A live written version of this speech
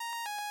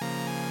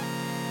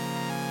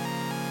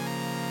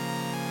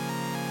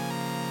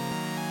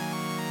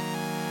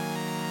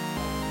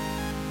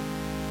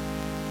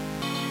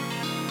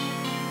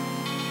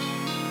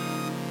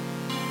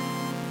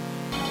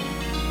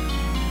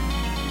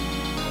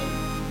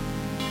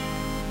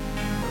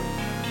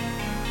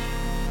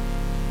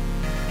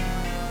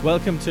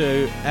Welcome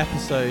to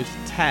episode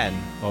 10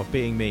 of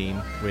Being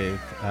Mean with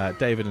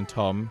David and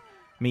Tom.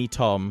 Me,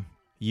 Tom.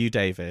 You,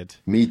 David.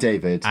 Me,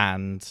 David.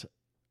 And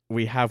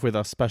we have with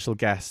us special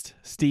guest,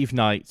 Steve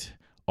Knight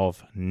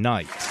of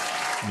Knight.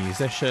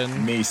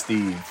 Musician. Me,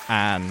 Steve.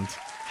 And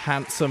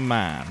handsome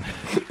man.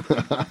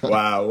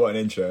 Wow, what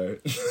an intro.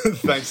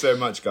 Thanks so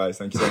much, guys.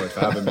 Thank you so much for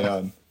having me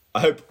on.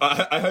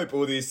 I hope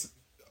all these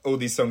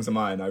songs are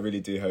mine. I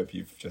really do hope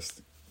you've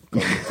just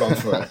gone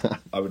for it.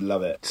 I would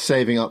love it.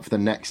 Saving up for the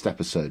next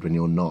episode when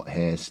you're not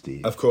here,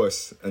 Steve. Of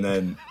course, and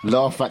then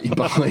laugh at you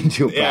behind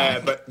your back.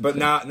 Yeah, but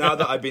now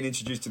that I've been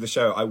introduced to the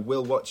show, I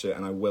will watch it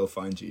and I will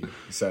find you.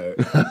 So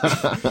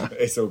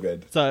it's all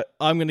good. So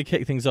I'm going to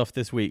kick things off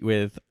this week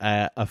with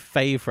a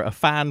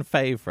fan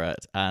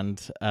favorite, and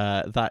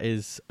that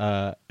is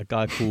a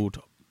guy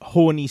called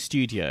Horny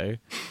Studio.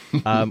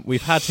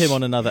 We've had him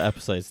on another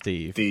episode,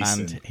 Steve.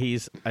 Decent. And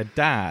he's a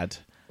dad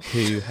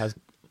who has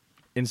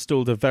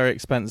installed a very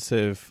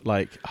expensive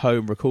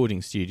home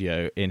recording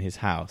studio in his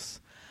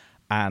house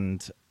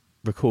and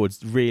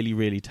records really,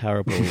 really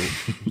terrible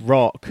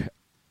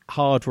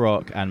hard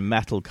rock and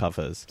metal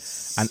covers.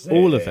 Sick. And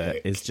all of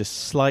it is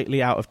just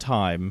slightly out of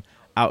time,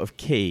 out of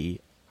key,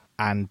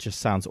 and just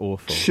sounds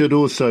awful. Should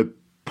also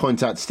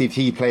point out, Steve,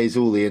 he plays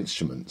all the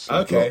instruments.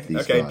 Okay,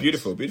 guys.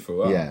 beautiful.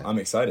 Wow, yeah. I'm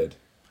excited.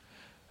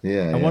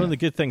 Yeah. And one of the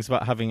good things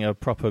about having a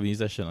proper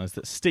musician is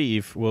that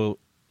Steve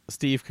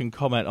can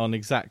comment on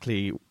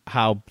exactly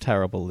how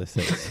terrible this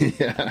is.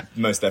 Yeah.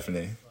 Most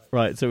definitely.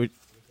 Right, so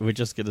we're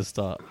just going to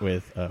start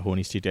with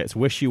Horny Studio. It's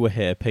Wish You Were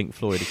Here, Pink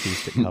Floyd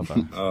acoustic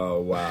cover. Oh,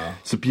 wow.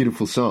 It's a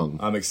beautiful song.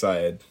 I'm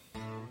excited.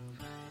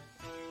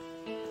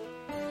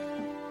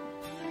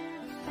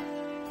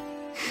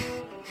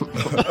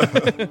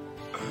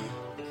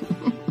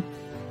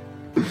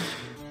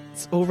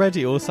 It's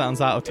already all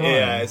sounds out of time.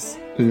 Yeah,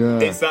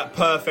 it's that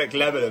perfect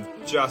level of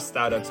just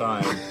out of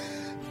time.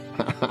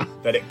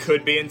 That it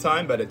could be in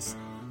time, but it's...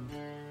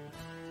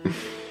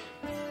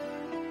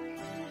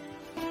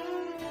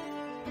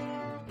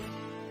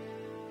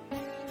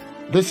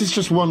 This is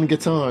just one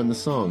guitar in the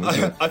song.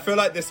 I feel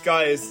like this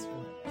guy is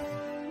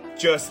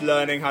just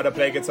learning how to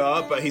play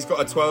guitar, but he's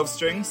got a 12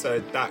 string, so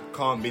that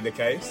can't be the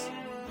case.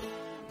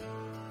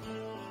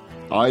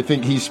 I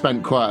think he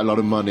spent quite a lot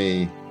of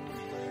money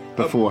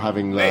before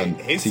having learned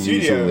to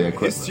use all the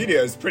equipment. His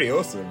studio is pretty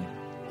awesome.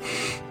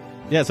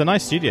 Yeah, it's a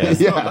nice studio. It's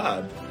not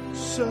bad.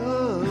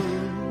 So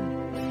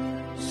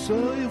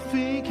you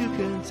think you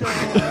can tell?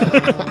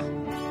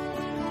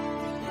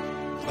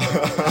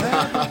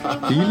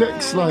 He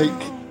looks like...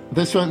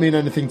 This won't mean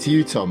anything to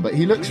you, Tom, but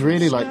he looks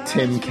really like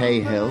Tim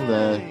Cahill,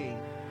 the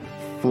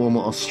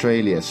former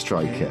Australia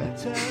striker.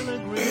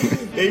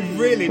 He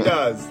really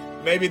does.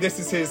 Maybe this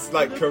is his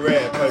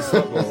career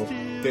post-football.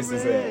 This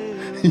is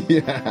it.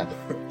 Yeah.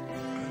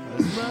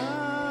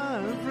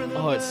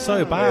 Oh, it's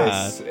so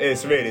bad.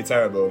 It's really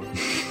terrible.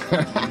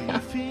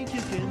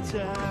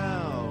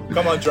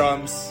 Come on,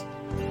 drums.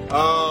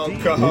 Oh,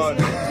 God.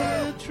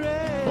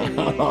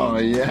 Oh,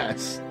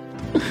 yes.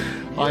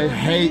 I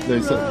hate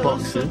those little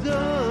boxes.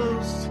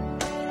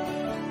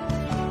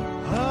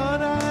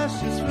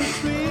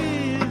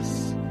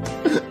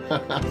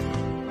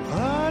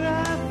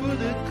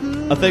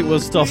 I think we'll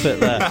stop it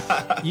there.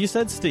 You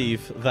said,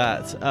 Steve,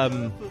 that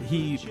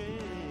he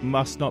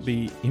must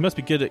be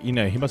good at, he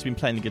must have been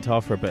playing the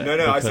guitar for a bit.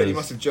 No, I said he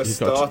must have just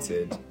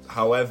started.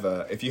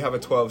 However, if you have a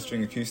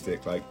 12-string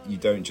acoustic, you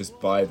don't just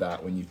buy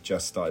that when you've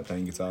just started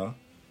playing guitar.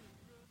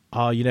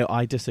 Oh,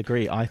 I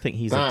disagree. I think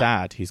he's a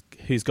dad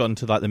who's gone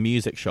to the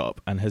music shop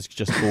and has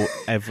just bought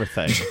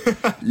everything.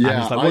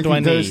 Yeah, and what do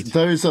I need?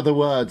 Those are the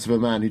words of a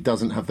man who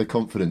doesn't have the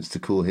confidence to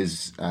call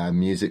his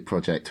music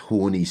project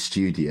Horny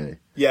Studio.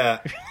 Yeah,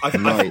 I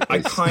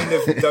kind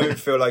of don't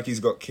feel like he's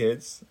got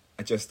kids.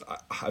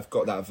 I've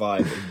got that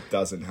vibe that he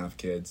doesn't have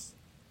kids.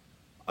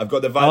 I've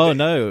got the vibe. Oh,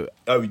 no.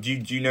 Oh, do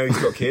you know he's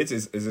got kids?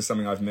 Is this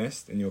something I've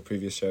missed in your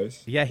previous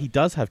shows? Yeah, he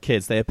does have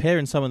kids. They appear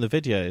in some of the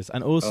videos.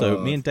 And also,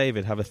 me and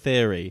David have a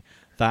theory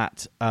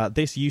that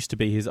this used to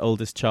be his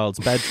oldest child's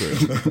bedroom.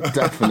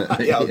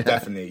 Definitely. Yeah,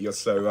 definitely. You're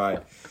so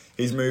right.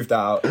 He's moved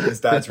out.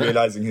 His dad's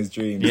realising his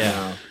dreams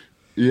now.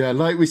 Yeah,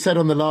 like we said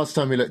on the last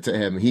time we looked at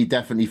him, he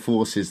definitely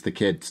forces the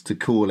kids to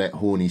call it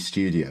Horny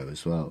Studio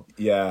as well.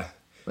 Yeah.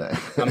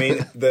 I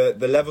mean, the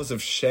levels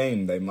of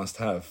shame they must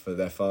have for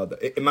their father.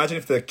 Imagine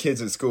if the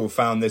kids at school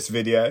found this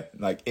video.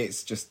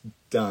 It's just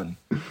done.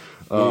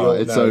 Oh,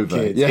 it's over.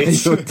 Kids. Yeah,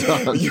 you're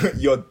done.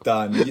 You're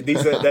done.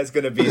 There's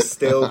going to be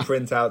still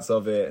printouts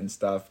of it and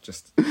stuff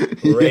just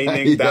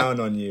raining down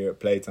on you at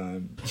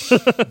playtime.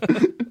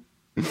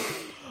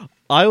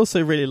 I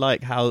also really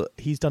like how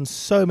he's done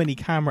so many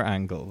camera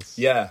angles.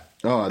 Yeah.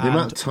 Oh, the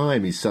amount of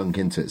time he's sunk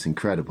into it's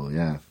incredible,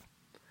 yeah.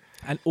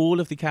 And all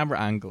of the camera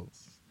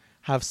angles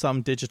have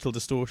some digital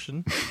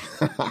distortion.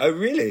 Oh,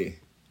 really?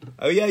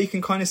 Oh, yeah, you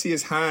can kind of see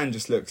his hand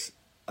just looks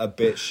a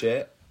bit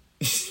shit.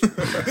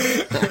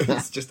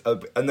 It's just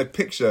and the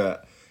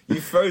picture,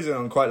 you've frozen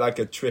on quite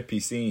a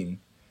trippy scene.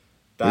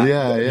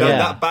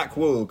 That back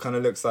wall kind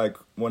of looks like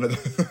one of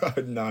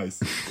the... Nice.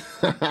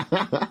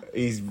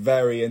 He's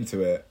very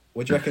into it.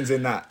 What do you reckon's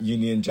in that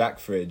Union Jack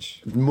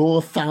fridge?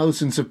 More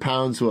thousands of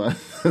pounds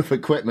worth of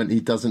equipment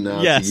he doesn't know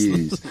how Yes. to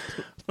use.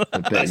 I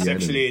bet That's you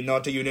actually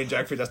not a Union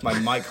Jack fridge. That's my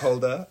mic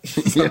holder.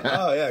 It's like,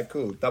 oh yeah,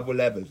 cool. Double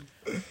level.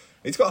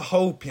 It's got a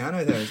whole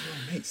piano there as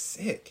well. Mate,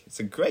 sick. It's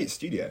a great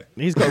studio.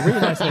 He's got a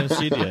really nice home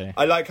studio.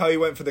 I like how he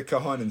went for the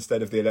cajon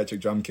instead of the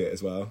electric drum kit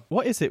as well.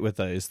 What is it with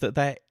those that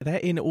they're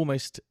in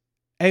almost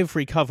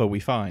every cover we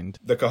find?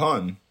 The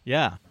cajon.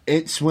 Yeah.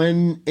 It's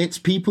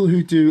people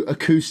who do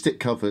acoustic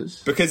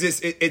covers. Because it's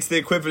the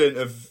equivalent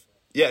of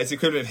it's the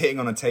equivalent of hitting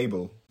on a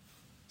table.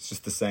 It's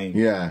just the same.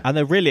 Yeah. And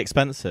they're really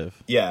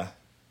expensive. Yeah.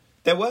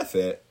 They're worth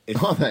it.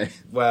 Are they?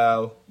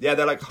 Well, yeah,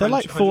 they're like They're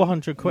like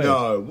 400 quid.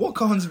 No, what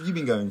cajons have you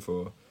been going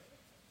for?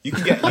 You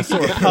can get. I saw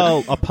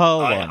a pearl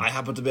one. I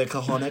happen to be a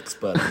cajon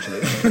expert,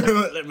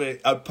 actually.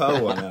 A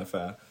pearl one, yeah,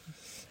 fair.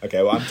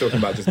 Okay, well, I'm talking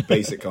about just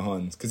basic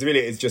cajons because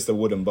really it's just a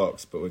wooden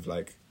box, but with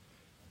like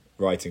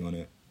writing on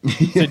it.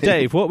 So,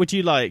 Dave, what would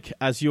you like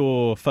as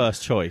your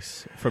first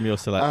choice from your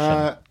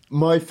selection?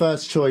 My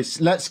first choice.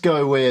 Let's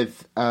go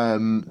with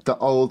the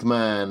old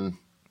man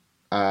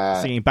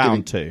Singing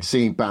Bound 2.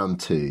 Singing Bound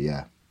 2.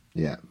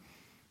 Yeah.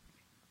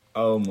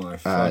 Oh my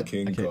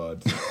fucking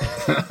god!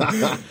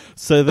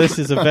 So this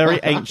is a very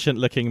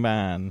ancient-looking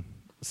man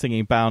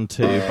singing Bound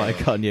 2 by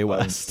Kanye I'm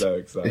West. so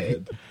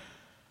excited.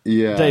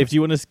 Yeah. Dave, do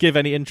you want to give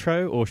any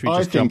intro, or should we I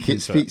just jump think it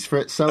into speaks for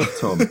itself,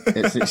 Tom.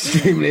 It's an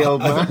extremely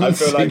old man. I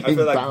feel like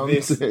Bound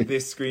this 2.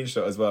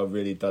 screenshot as well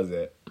really does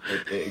it.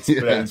 It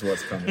explains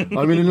what's coming.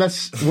 I mean,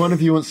 unless one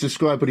of you wants to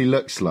describe what he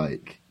looks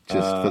like,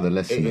 just for the It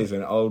listener. is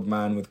an old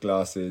man with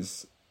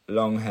glasses,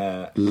 long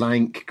hair,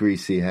 Lank,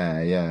 greasy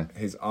hair, yeah.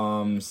 his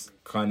arms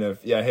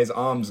his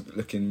arms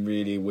looking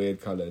really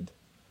weird coloured.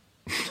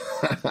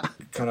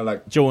 Kind of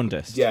like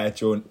Jaundiced? there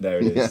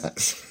it is.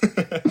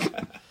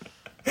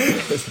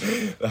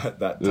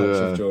 that touch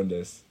of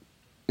jaundice.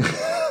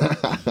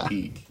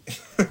 Eek.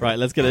 Right,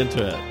 let's get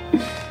into it.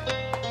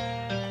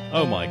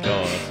 Oh my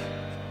god.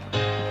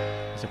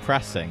 It's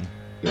depressing.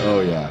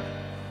 Oh, yeah.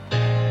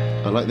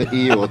 I like the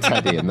Eeyore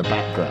Teddy in the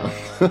background.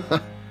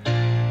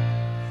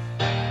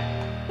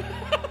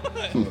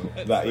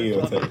 That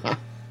eel thing.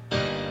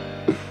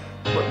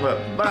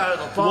 Bound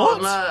to fall What?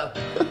 in love.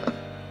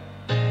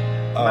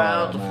 Oh,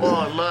 Bound to man.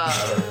 fall in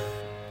love.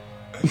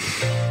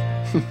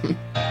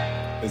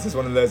 Is this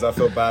one of those I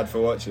feel bad for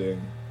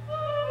watching?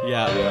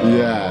 Yeah.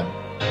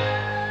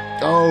 Yeah.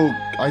 Oh,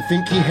 I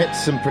think he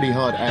hits some pretty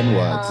hard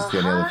N-words, is the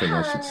only other thing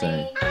I should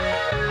say.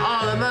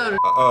 On the moon.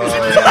 Oh,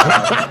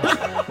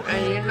 yeah.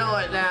 And you know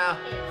it now.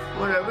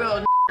 When a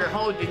real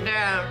holds you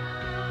down,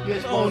 you're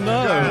Oh supposed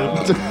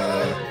no. to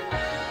drown.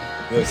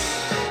 This,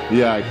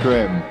 Yeah,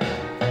 grim.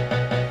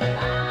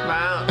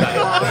 Bound to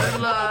fall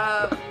in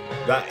love.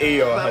 that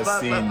Eeyore has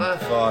seen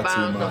far too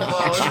Bound to much.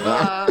 fall in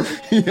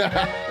love.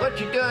 Yeah. What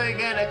you doing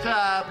in a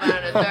club on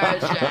a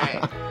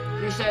Thursday?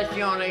 She says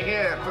she only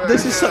here for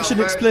This her is such an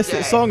girl's explicit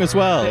birthday. song as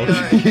well. They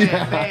aren't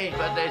champagne,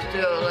 but they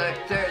still look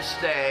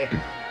thirsty.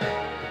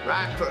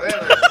 Rock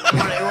forever,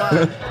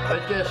 21,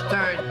 but just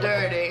turned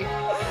 30.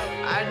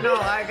 I know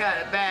I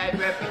got a bad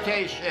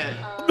reputation.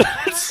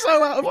 It's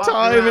so out of Walking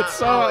time. around It's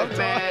so out with of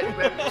time. bad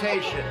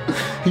reputation.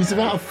 He's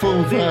about a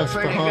full Being a verse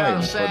pretty behind girl,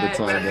 by the sad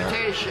time that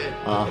reputation.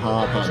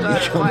 Aha Bunny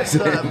Started a comes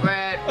fight club, in.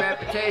 bad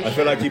reputation. I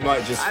feel like you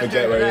might just I forget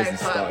turned where the he is and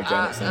start again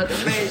at nightclub some out of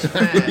point.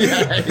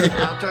 the basement.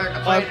 I'll turn the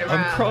plate I'm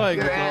around. crying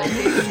Your as ass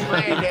well. keeps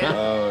complaining.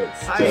 Oh,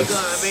 it's How you just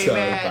gonna be so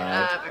mad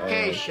bad. on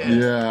vacation?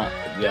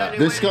 Yeah. Yeah.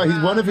 This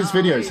guy, one of his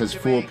videos has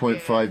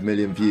 4.5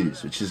 million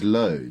views, which is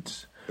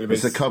loads.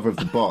 It's a cover of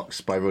The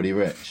Box by Roddy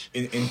Ricch.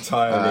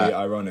 Entirely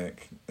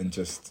ironic and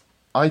just...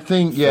 I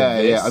think,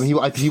 yeah. this? I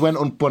mean, he went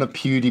on one of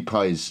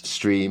PewDiePie's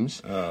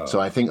streams, so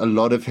I think a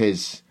lot of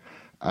his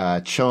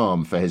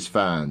charm for his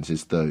fans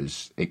is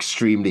those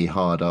extremely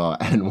hard R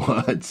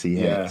N-words he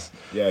hits.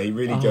 Yeah, he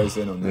really goes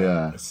in on that.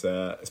 Yeah. It's,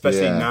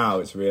 especially Yeah. now,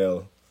 it's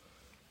real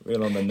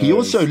on the nose. He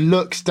also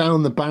looks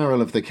down the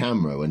barrel of the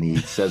camera when he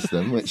says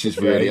them, which is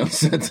really he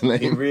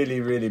unsettling.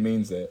 really, really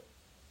means it.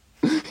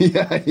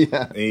 yeah.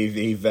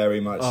 He very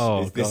much.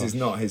 Oh, this gosh. is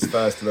not his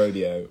first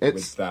rodeo with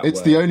It's that. it's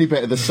word. the only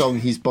bit of the song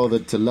he's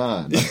bothered to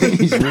learn.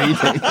 He's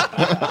reading.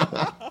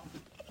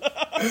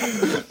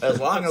 As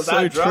long as So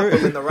I drop true.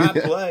 him in the right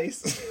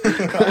place,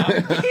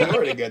 I'm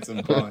sure to get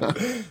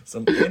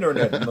some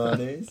internet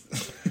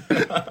monies.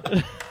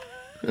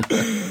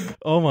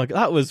 Oh my god,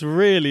 that was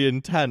really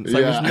intense. I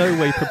Yeah. was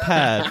no way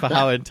prepared for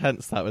how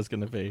intense that was going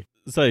to be.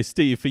 So,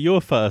 Steve, for your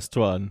first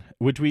one,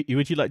 would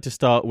you like to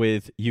start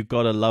with "You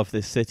Gotta Love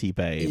This City,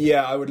 Babe"?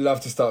 Yeah, I would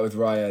love to start with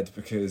Riot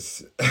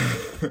because.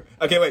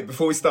 Okay, wait.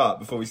 Before we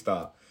start.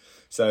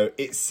 So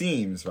it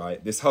seems,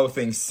 right, this whole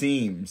thing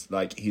seems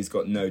like he's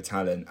got no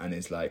talent and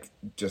is like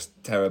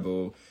just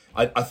terrible.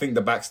 I think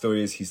the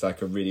backstory is he's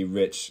like a really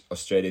rich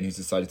Australian who's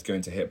decided to go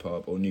into hip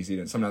hop or New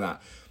Zealand, something like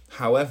that.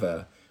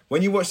 However,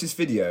 when you watch this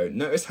video,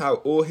 notice how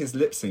all his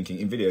lip syncing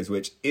in videos,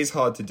 which is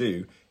hard to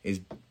do, is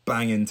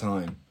bang in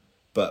time.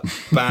 but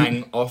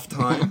bang off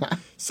time.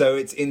 So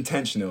it's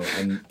intentional.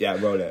 And yeah,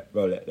 roll it.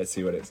 Let's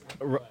see what it is.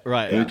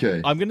 Right. Yeah.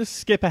 Okay. I'm going to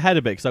skip ahead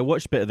a bit because I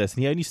watched a bit of this,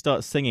 and he only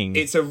starts singing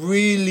It's a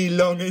really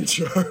long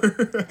intro.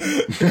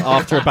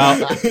 after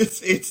about.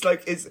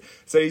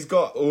 So he's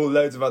got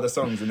loads of other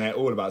songs, and they're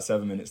all about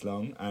 7 minutes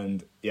long.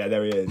 And yeah,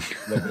 there he is.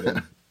 Look at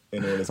him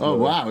in all his Oh, glory.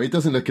 wow. He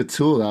doesn't look at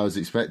all I was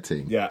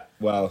expecting. Yeah,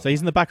 well, So he's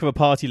in the back of a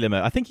party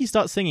limo. I think he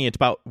starts singing at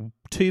about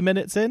 2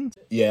 minutes in.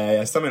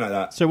 yeah, something like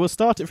that. So we'll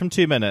start it from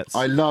 2 minutes.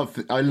 I love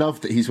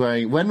that he's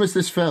wearing... When was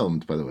this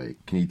filmed, by the way?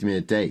 Can you give me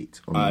a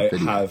date on I the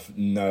video? have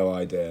no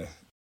idea.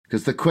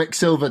 Because the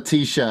Quicksilver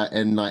T-shirt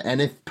and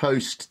if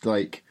post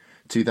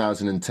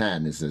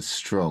 2010 is a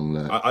strong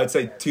look. I'd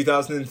say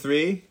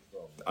 2003.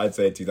 I'd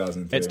say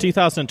 2003. It's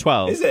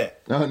 2012. Is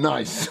it? Oh,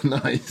 nice.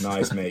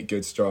 Nice, mate.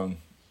 Good, strong.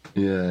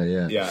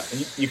 Yeah. Yeah,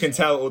 and you can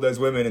tell all those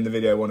women in the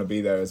video want to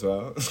be there as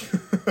well.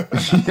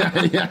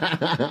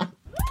 yeah.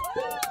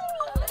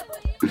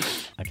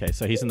 Okay,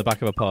 so he's in the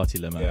back of a party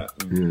limo. Yeah,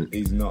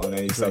 he's not on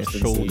any A shawl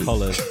substances.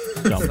 collared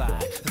jumper.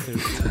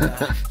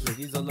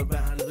 Ladies all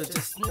around, it was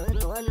just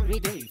another ordinary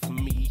day for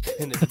me.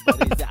 And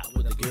everybody's out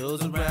with the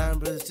girls around,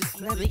 but it's just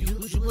not a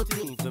usual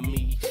thing for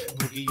me.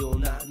 Boogie all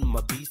night and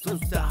my beats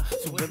don't stop.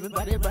 So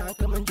everybody around,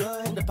 come and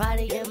join the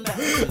party and back.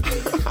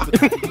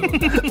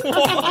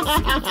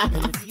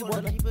 And if you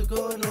want to keep it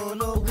going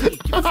on all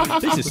week,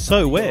 This is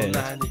so weird.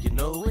 you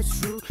know it's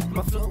true.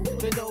 My flow,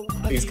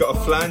 He's got a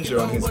flanger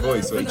on his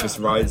voice where he just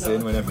rides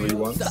in whenever he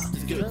wants.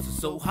 These girls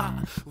are so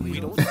hot. We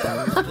don't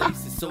stop. This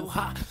place is so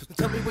hot.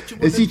 Tell me what you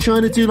Is he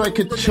trying to do like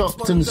a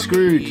chopped and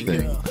screwed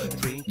thing?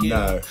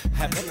 No.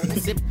 Have another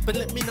sip, but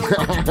let me know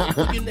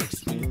what you do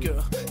next week,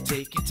 girl.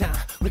 Take your time.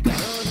 We got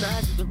all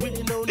night, so there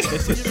really no need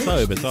This for is you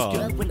so to bizarre.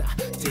 discuss when I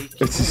take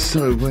This is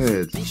so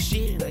weird. this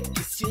shit. I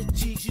kiss your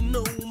cheeks, you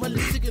know my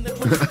lips are gonna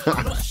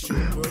crush you,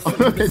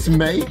 girl. His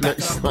mate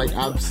looks like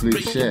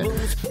absolute shit.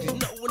 You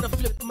know when I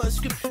flip my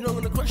script, I'm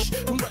gonna crush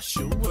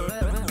your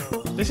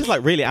world. This is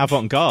like really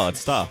avant-garde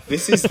stuff.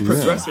 This is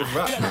progressive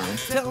rap, man.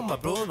 Tell my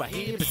bro right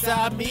here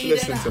beside me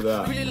Listen to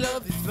that. I really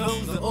love these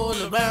flows that are all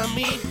around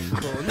me.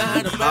 All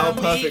night How around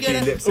me. perfectly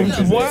Gotta lip synced is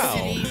love the Wow.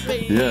 city,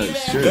 baby. Yeah,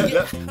 it's true.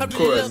 Look, I really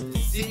chorus. love the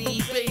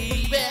city,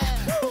 baby.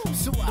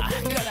 So I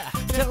gotta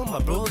tell my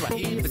bro right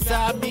here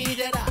beside me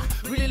that I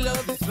really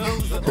love these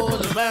flows that are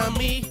all around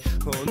me.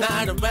 All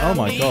night around Oh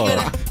my me. God.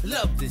 Gotta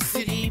love the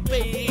city,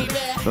 baby.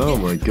 Oh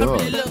my I really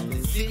god. love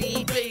the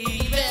city, baby.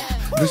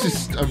 This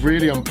is a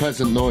really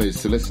unpleasant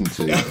noise to listen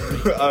to.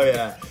 Oh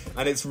yeah,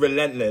 and it's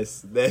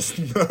relentless. There's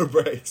no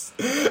breaks.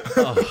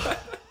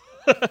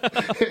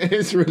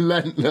 It's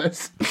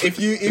relentless.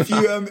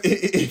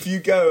 If you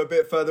go a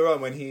bit further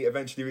on when he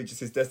eventually reaches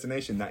his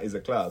destination, that is a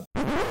club.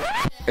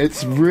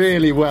 It's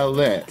really well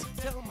lit.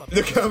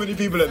 Look how many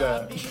people are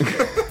there.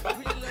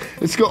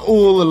 It's got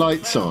all the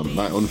lights on,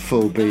 like on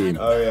full beam.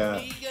 Oh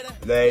yeah,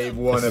 they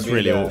want This to is be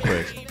really there.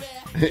 awkward.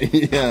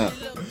 Yeah.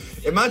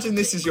 Imagine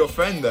this is your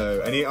friend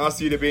though, and he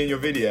asks you to be in your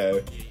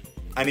video,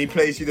 and he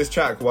plays you this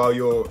track while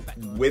you're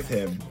with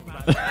him,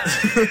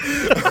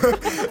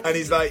 and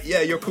he's like,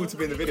 "Yeah, you're cool to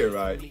be in the video,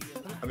 right?"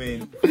 I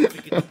mean,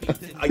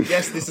 I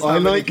guess this is how I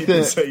many like people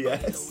that- say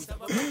yes.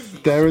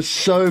 There are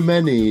so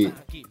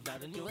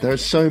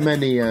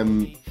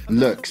many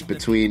looks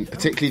between,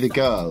 particularly the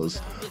girls,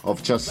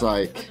 of just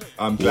like,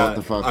 I'm what glad.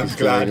 the fuck I'm is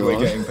glad going we're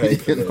on? getting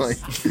paid for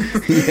this,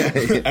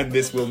 Like, and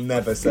this will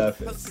never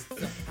surface.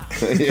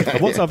 yeah,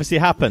 What's obviously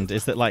happened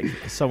is that like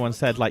someone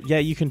said like, yeah,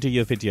 you can do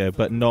your video,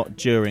 but not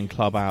during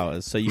club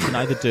hours. So you can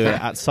either do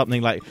it at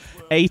something like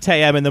 8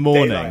 a.m. in the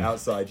morning. Daylight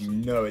outside, you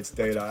know it's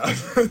daylight.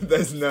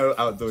 There's no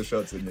outdoor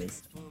shots in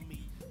this.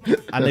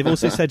 And they've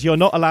also said you're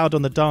not allowed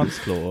on the dance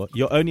floor.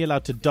 You're only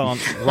allowed to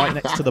dance right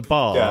next to the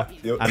bar Yeah,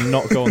 you're- and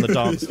not go on the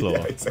dance floor.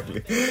 Yeah,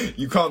 exactly.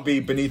 You can't be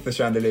beneath the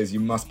chandeliers. You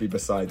must be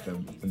beside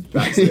them, and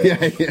that's it.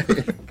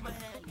 yeah.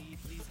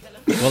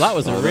 Well, that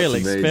was a Oh, real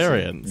that's amazing.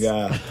 experience.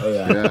 Yeah, oh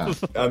yeah.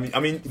 Yeah. I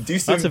mean, do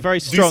some. That's a very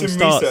do strong some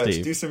start, research,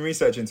 Steve. Do some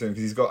research into him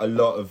because he's got a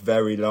lot of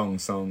very long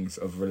songs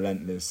of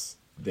relentless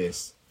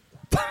this.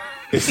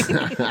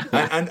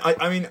 and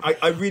I mean,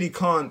 I really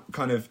can't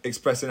kind of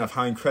express enough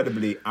how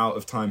incredibly out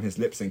of time his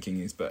lip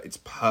syncing is, but it's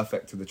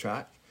perfect to the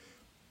track.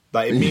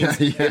 Like it means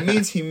Yeah. it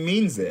means he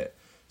means it.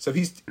 So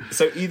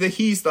either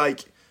he's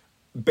like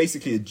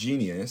basically a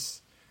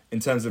genius in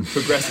terms of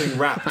progressing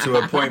rap to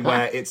a point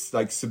where it's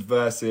like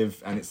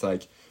subversive and it's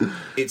like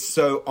it's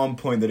so on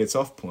point that it's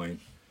off point,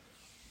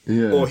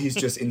 Yeah. or he's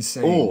just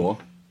insane. Or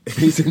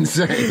he's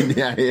insane.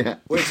 Yeah.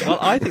 Which Well,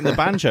 I think the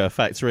banjo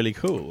effect's really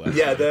cool.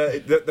 yeah,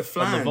 the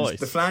flange, voice.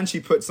 the flange he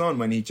puts on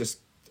when he just,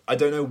 I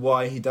don't know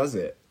why he does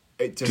it.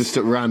 It Just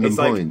at random it's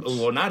points. Like,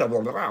 well, not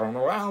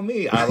around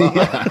me. I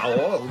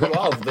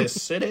love this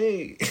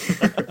city.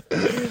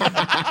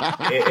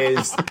 It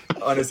is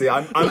honestly.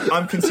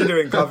 I'm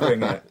considering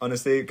covering it.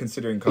 Honestly,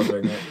 considering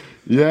covering it.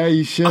 Yeah,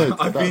 you should.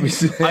 I've That'd be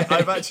sick.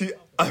 I've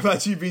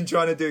actually been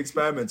trying to do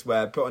experiments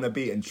where I put on a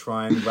beat and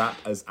try and rap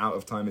as out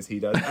of time as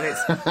he does, and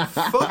it's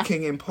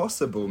fucking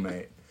impossible,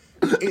 mate.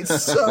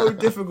 It's so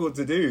difficult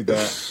to do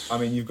that. I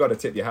mean, you've got to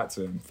tip your hat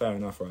to him. Fair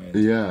enough, Ryan.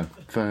 Yeah,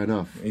 fair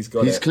enough. He's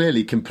got He's it.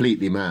 clearly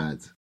completely mad.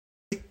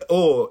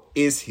 Or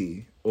is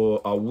he?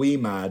 Or are we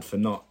mad for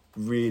not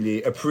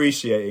really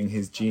appreciating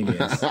his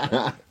genius?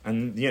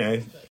 And, you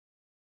know,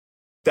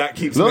 that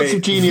keeps Lots me...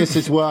 of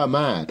geniuses were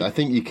mad. I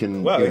think you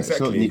can... Well, yeah,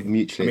 exactly. It's not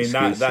mutually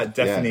exclusive. that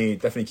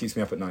definitely keeps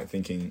me up at night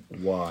thinking,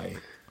 why?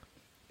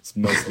 It's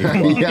mostly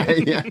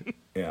why.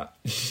 Yeah.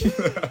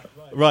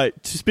 Right.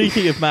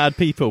 Speaking of mad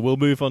people, we'll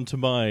move on to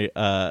my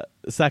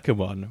second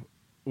one,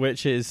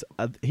 which is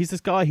he's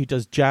this guy who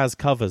does jazz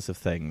covers of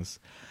things,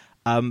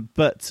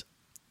 but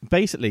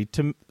basically,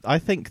 I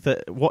think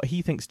that what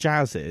he thinks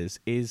jazz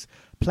is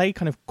play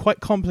kind of quite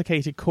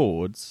complicated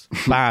chords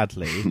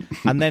badly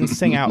and then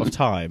sing out of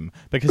time,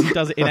 because he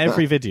does it in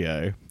every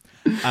video.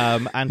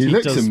 And He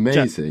looks does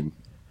amazing.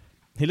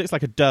 he looks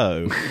like a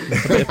dough,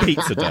 a bit of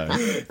pizza dough.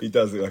 He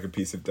does look like a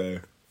piece of dough.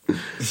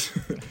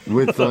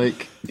 With,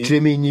 like,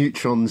 Jimmy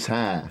Neutron's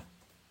hair.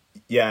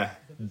 Yeah,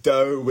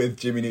 dough with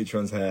Jimmy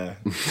Neutron's hair.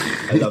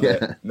 I love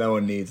it. No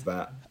one needs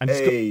that. And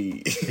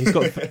he's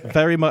got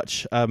very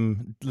much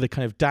the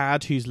kind of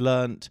dad who's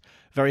learnt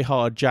very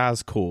hard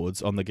jazz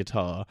chords on the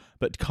guitar,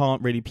 but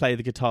can't really play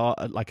the guitar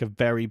at like a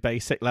very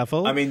basic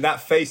level. I mean,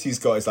 that face he's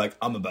got is like,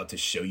 I'm about to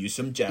show you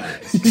some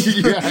jazz.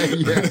 Yeah.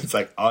 It's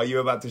like, are you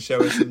about to show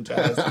us some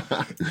jazz?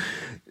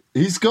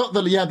 He's got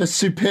the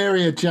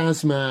superior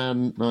jazz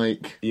man,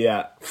 like,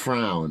 Yeah.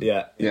 frown.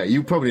 Yeah. Yeah,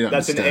 you probably don't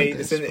That's an understand A.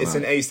 this, It's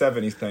an but-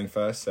 A7 he's playing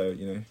first, so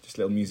you know, just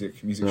a little music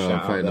Oh,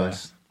 shout very out there.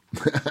 nice.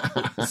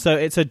 So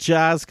it's a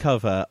jazz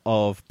cover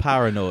of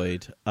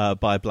Paranoid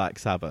by Black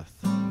Sabbath.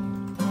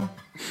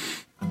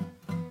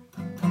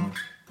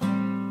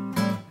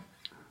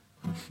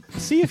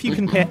 See if you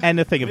can hear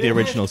anything of the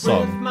original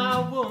song. My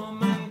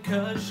woman,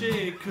 'cause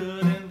she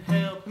couldn't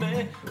help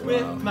me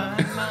with my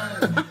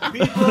mind.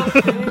 People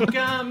think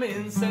I'm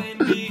insane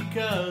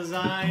because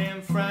I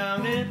am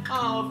frowning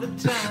all the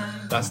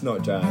time. That's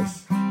not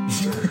jazz.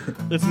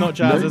 It's not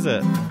jazz, No. is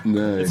it?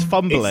 No. It's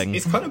fumbling.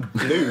 It's kind of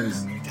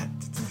blues.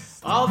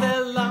 All day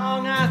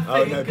long I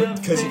Oh, think no, but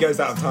of because he goes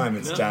out of time,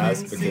 it's things,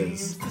 jazz, nothing because-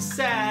 seems to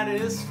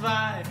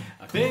satisfy.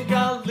 I think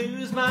I'll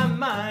lose my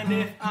mind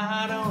if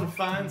I don't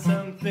find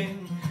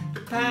something to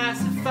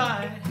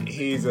pacify.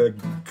 He's a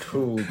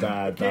cool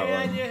dad, that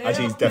one.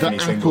 Actually, he's The definitely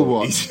Apple single.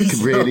 Watch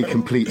He's really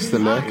completes the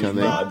look, I not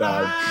a think.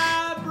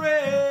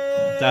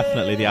 dad.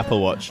 Definitely the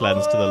Apple Watch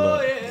lends to the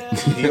look.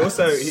 He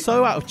also...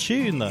 So out of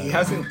tune, though. He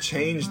hasn't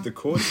changed the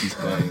chords he's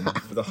playing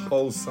for the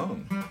whole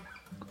song.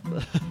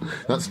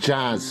 That's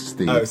jazz,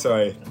 Steve. Oh,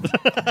 sorry.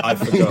 I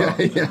forgot.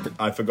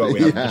 I forgot we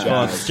have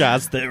Yeah. Oh, it's jazz.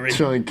 jazz theory.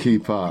 Try and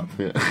keep up.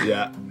 Yeah.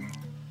 Yeah.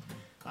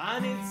 I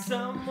need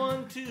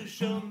someone to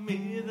show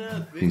me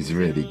the things He's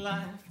really... in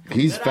life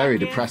He's that very I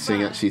can't depressing,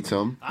 find. actually,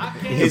 Tom.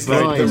 His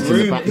blinds like in the the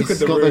room. back. Look He's at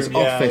the got room. those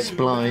yeah. office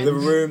blinds. The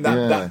room.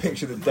 Yeah. That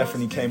picture that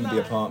definitely came with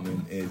the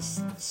apartment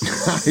is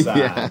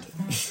sad.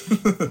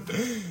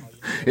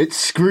 It's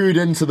screwed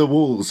into the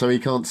wall so he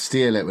can't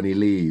steal it when he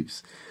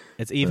leaves.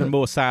 It's even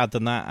more sad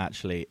than that,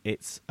 actually.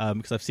 It's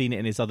because I've seen it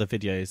in his other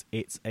videos.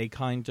 It's a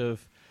kind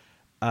of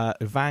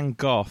Van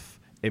Gogh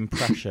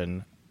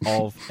impression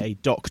of a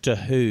Doctor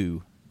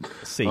Who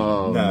scene.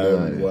 Oh,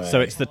 No no. way. So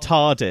it's the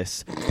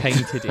TARDIS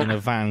painted in a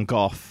Van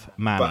Gogh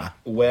manner.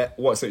 But where?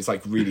 What? So it's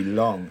like really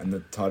long, and the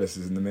TARDIS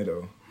is in the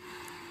middle.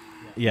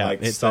 Yeah,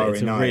 like it's Starry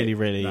a Night. really,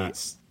 really.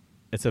 That's,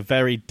 It's a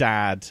very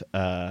dad,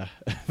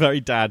 very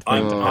dad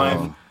thing to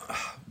have.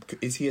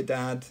 Is he a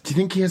dad? Do you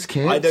think he has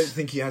kids? I don't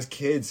think he has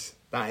kids.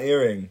 That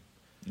earring,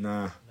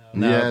 nah.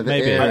 No, yeah, the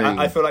maybe. earring.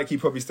 I feel like he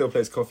probably still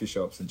plays coffee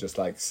shops and just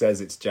like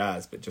says it's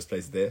jazz, but just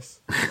plays this,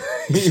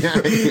 yeah.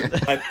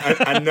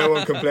 and no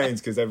one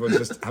complains because everyone's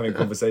just having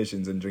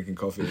conversations and drinking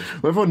coffee.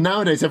 Well,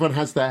 nowadays, everyone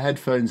has their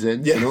headphones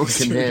in, so no one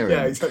can hear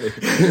yeah, him. exactly.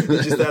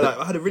 They're just there like,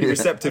 I had a really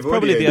receptive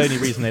Probably the audience.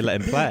 only reason they let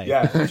him play.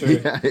 Yeah,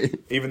 true. Yeah.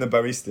 Even the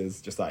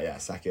baristas just like, yeah,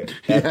 sack it.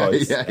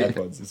 AirPods, yeah.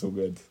 AirPods, it's all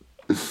good.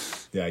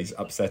 Yeah, he's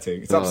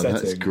upsetting. It's Oh, upsetting.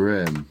 that's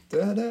grim.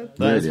 Da-da. That is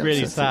Really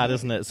really upsetting. sad,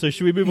 isn't it? So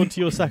should we move on to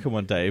your second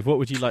one, Dave? What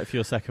would you like for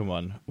your second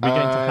one? Are we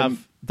going to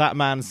have that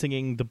man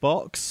singing The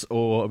Box,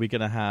 or are we going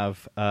to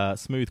have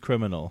Smooth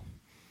Criminal?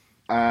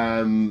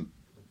 Let's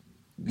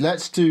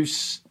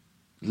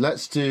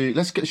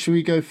should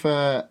we go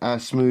for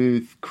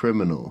Smooth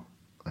Criminal,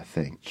 I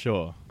think.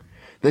 Sure.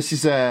 This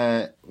is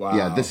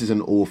Wow. this is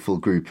an awful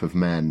group of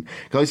men.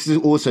 Guys,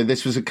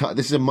 this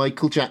is a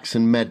Michael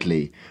Jackson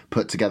medley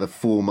put together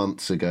 4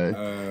 months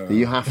ago.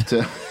 You have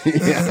to,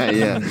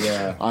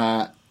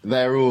 Yeah.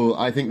 they're all.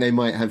 I think they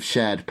might have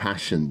shared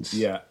passions.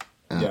 Yeah.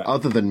 Yeah.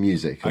 Other than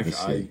music,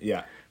 obviously.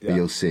 Yeah. But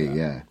you'll see,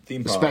 yeah.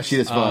 Theme parks. Especially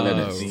this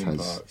violinist Theme has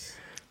parks.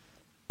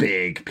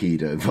 big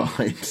pedo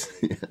vibes.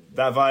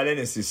 That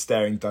violinist is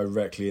staring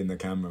directly in the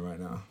camera right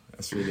now.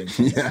 That's really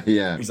intense. yeah,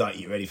 yeah. He's like,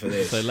 you ready for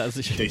this? So let's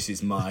This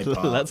is my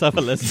part. let's have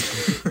a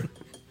listen.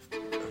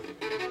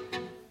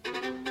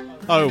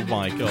 Oh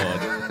my god!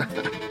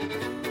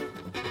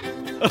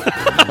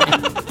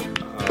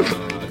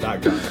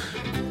 That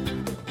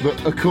guy.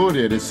 But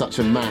accordion is such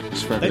a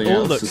match for everything They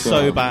all else look as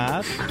so well.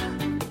 bad.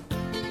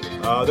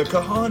 The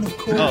Kahan, of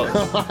course.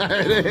 Oh,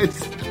 It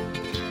is.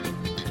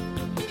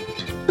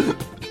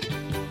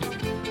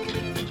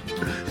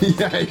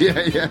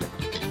 Yeah.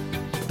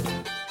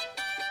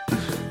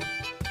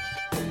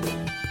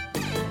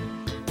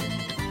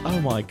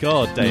 oh my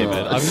God, David!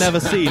 No. I've never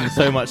seen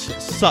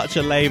such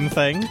a lame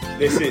thing.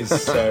 This is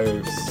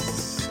so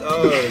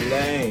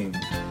lame.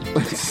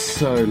 It's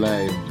so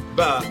lame.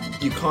 But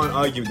you can't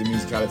argue with the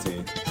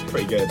musicality. It's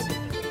pretty good.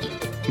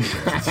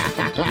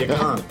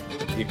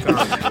 You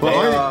can't.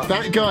 Well,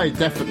 that guy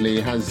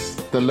definitely has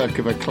the look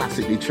of a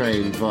classically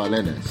trained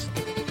violinist.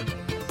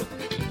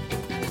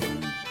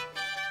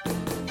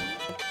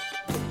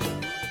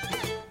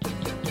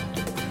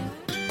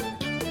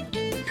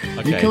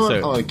 Okay, You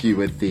can't so argue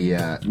with the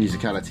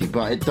musicality,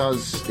 but it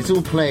does. It's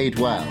all played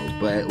well,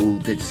 but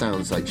it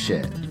sounds like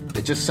shit.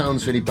 It just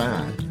sounds really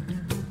bad.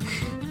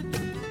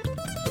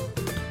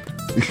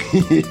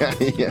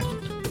 yeah.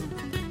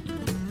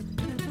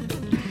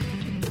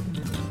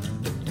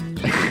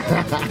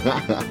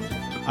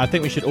 I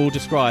think we should all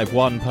describe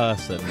one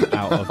person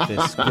out of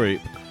this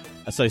group.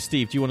 So,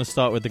 Steve, do you want to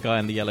start with the guy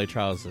in the yellow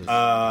trousers?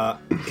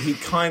 He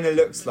kind of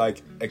looks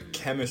like a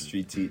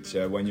chemistry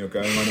teacher when you're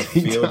going on a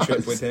field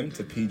trip with him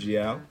to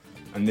PGL,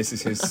 and this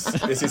is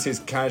his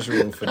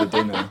casual for the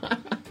dinner.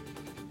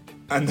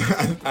 And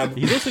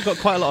He's also got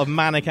quite a lot of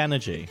manic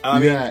energy.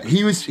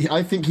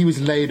 I think he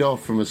was laid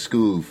off from a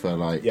school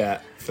for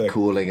for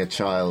calling a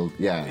child.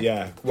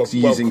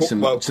 using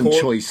some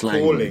choice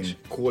language.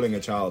 Calling a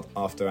child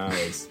after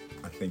hours,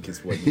 I think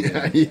is what you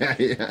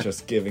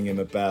just giving him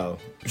a bell.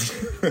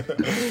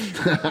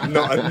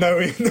 No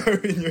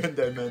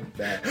innuendo meant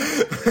there.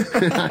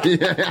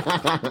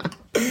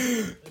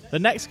 The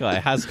next guy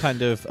has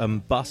kind of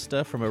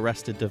Buster from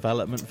Arrested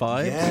Development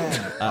vibes.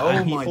 Yeah.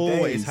 And he my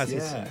always days, has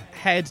his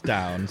head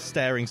down,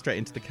 staring straight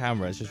into the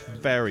camera. It's just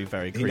very,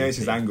 very creepy. He knows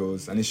his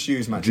angles, and his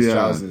shoes match his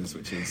trousers,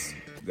 which is,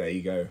 there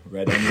you go,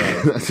 red on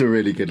red. That's a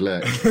really good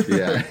look.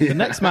 Yeah. The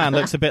next man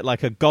looks a bit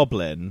like a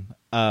goblin,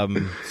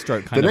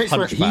 stroke kind of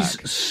hunchback.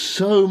 He's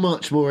so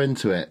much more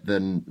into it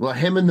than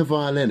him and the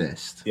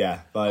violinist.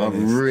 Are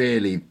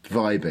really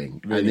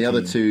vibing, Really and the other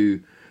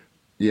keen.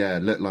 two,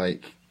 look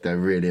like they're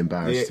really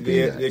embarrassed to be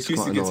there. The It's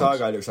acoustic quite an guitar odd-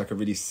 guy looks like a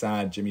really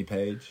sad Jimmy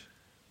Page.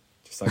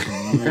 Just like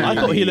I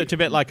thought he looked a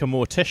bit like a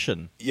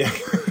mortician. Yeah,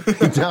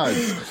 He does.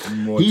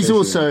 He's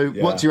also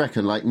what do you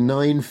reckon? Like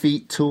 9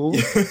 feet tall.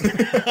 He's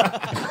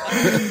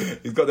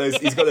got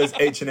those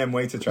H&M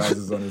waiter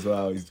trousers on as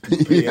well. He's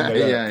completely He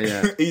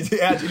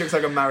actually looks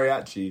like a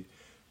mariachi.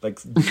 Like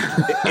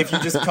if you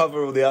just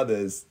cover all the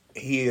others,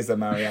 he is a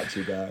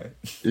mariachi guy.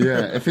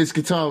 Yeah, if his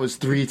guitar was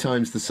 3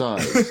 times the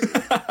size.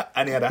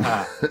 And he had a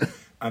hat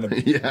and a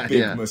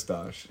big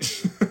moustache.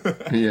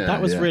 That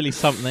was really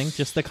something.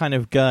 Just the kind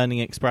of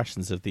gurning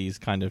expressions of these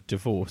kind of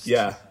divorced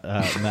men.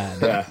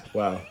 Yeah,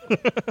 wow.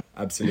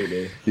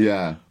 Absolutely.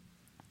 Yeah.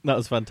 That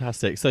was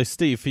fantastic. So,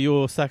 Steve, for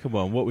your second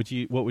one, what would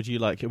you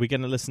like? Are we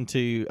going to listen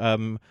to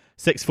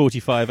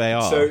 645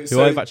 AR,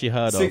 who I've actually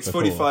heard of before?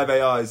 645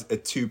 AR is a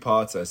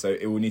 2-parter, so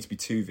it will need to be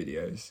 2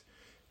 videos.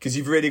 Because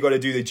you've really got to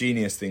do the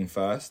Genius thing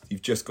first.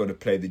 You've just got to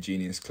play the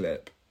Genius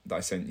clip that I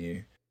sent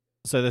you.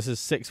 So this is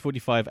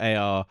 645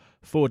 AR,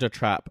 Forder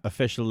Trap,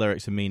 official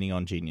lyrics and meaning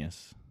on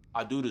Genius.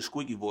 I do the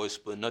squeaky voice,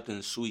 but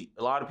nothing sweet.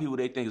 A lot of people,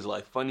 they think it's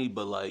like funny,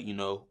 but like, you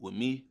know, with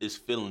me, it's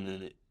feeling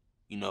in it.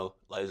 You know,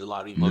 like there's a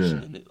lot of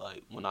emotion in it.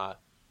 Like when I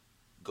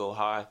go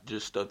high,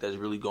 just stuff that's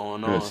really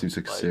going on. Yeah, seems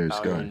like a serious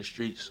out guy. here in the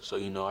streets. So,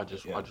 you know, I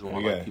just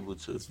want like people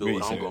to feel really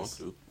what I'm serious.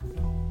 going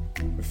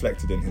through.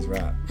 Reflected in his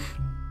rap.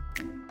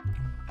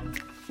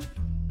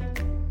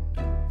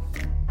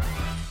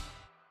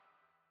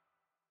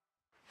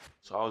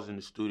 So I was in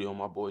the studio with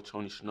my boy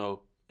Tony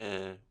Snow,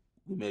 and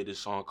we made this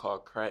song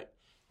called Crack,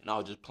 and I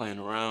was just playing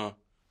around.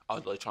 I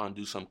was like trying to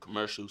do some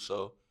commercial,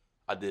 so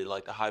I did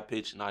like the high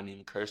pitch and I didn't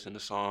even curse in the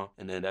song,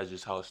 and then that's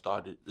just how it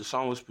started. The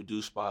song was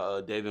produced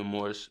by David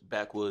Morris,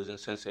 Backwoods, and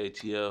Sensei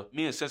TL.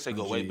 Me and Sensei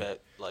go way back.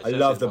 Like, I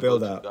love the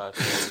build-up.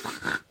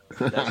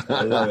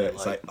 I love it.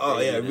 It's like,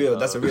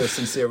 that's a real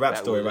sincere rap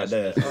story right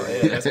there. Oh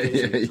yeah, that's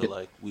crazy. So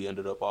like we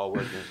ended up all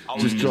working.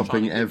 Just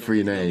dropping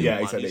every name. Yeah,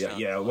 exactly.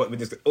 Yeah.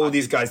 All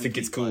these guys think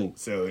it's cool.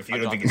 So if you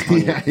don't think it's cool,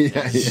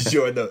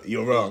 you're It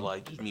was wrong.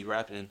 like just me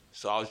rapping.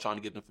 So I was trying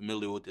to get them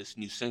familiar with this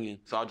new singing.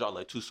 So I dropped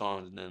like 2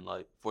 songs, and then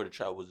like For the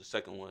Trap was the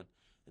second one,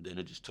 and then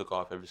it just took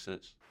off ever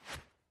since.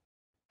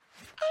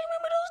 I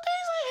remember those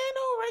days I had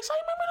no rights. I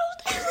remember those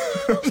days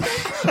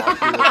I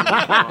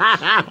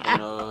had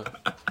no rights.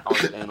 I was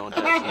staying on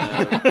that.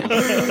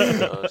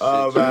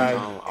 Oh man.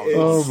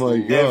 Oh my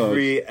god.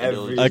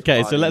 Every.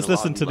 Okay, so let's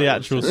listen to the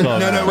actual song.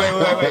 No, wait.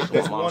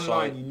 There's Well, I'm one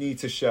sorry. line you need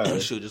to show. You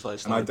should just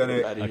like And I don't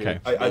know- Okay.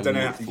 I don't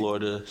know.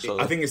 Florida. So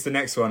I think it's the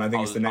next one. I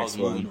think it's the next I was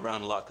moving one.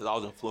 around a lot because I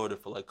was in Florida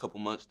for like a couple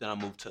months. Then I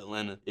moved to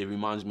Atlanta. It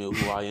reminds me of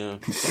who I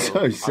am.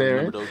 So I serious.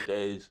 remember those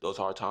days. Those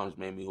hard times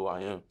made me who I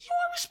am. You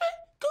want respect?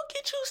 Go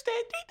get you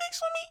that 3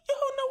 dicks on me. Your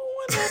whole number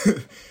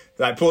one.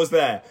 Like,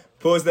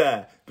 pause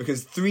there,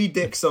 because 3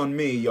 dicks on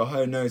me, your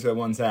hoe knows where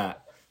one's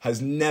at,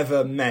 has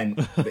never meant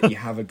that you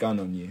have a gun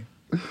on you.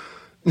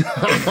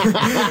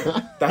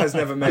 That has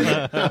never meant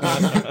it.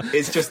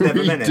 It's just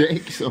never meant it.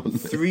 Dicks on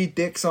 3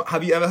 dicks on.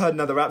 Have you ever heard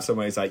another rap song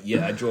where it's like,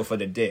 yeah, I draw for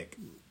the dick?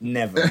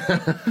 Never.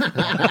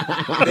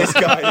 This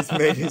guy has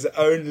made his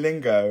own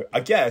lingo. I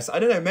guess. I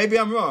don't know. Maybe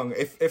I'm wrong.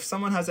 If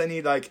someone has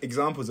any like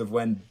examples of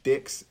when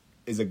dicks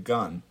is a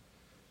gun,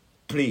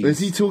 please. Is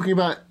he talking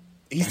about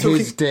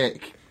his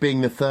dick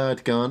being the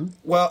third gun?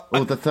 Well,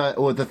 or the third,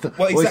 or the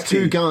well, or it's exactly.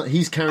 2 gun.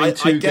 He's carrying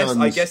 2 guns.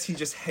 I guess he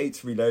just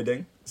hates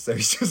reloading, so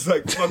he's just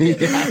like, fuck it.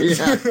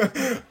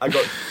 Yeah. I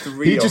got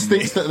 3. He just on me.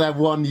 thinks that they're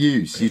one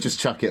use. You just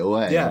chuck it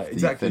away. Yeah, after you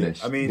exactly.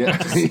 finish. I mean,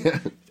 Yeah.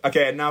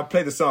 okay, and now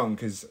play the song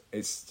because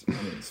it's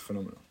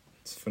phenomenal.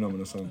 It's a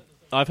phenomenal song.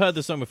 I've heard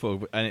the song before,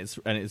 and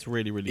it's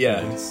really, really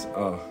Yeah, good. it's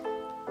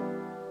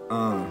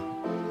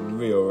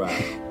real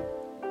rap.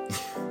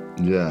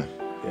 Yeah.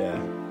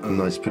 Yeah,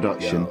 Nice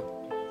production. Yo.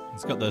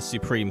 It's got the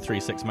Supreme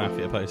 3-6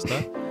 Mafia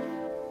poster.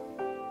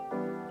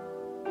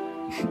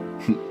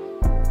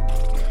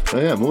 Oh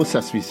yeah, more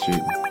Sesame Street.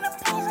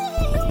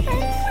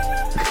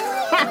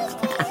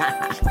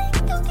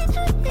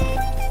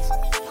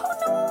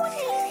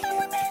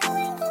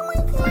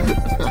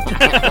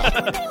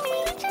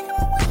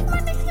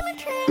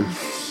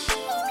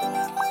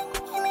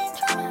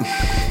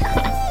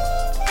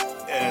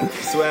 Yeah,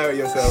 swear at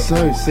yourself.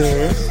 So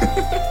serious.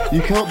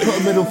 You can't put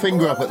a middle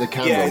finger up at the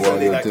camera Yeah, while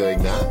exactly, you're like-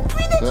 doing that.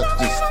 That's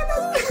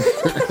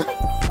just...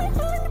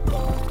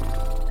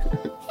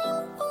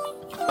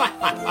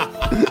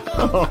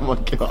 Oh my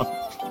god.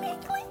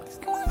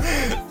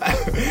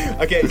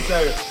 Okay,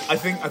 so I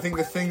think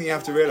the thing that you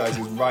have to realise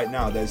is right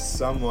now there's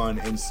someone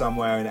in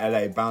somewhere in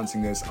LA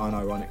bouncing this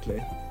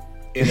unironically.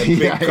 In a big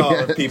Yeah, car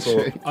yeah, of people.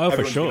 true. Oh,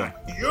 for Everyone's sure. like,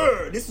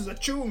 yeah, this is a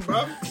tune,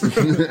 bro.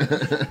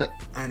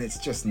 And it's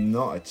just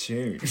not a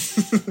tune.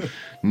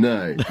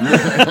 No.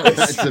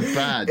 It's a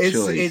bad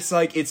choice. It's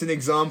like it's an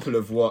example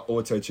of what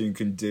auto-tune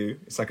can do.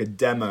 It's like a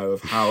demo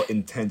of how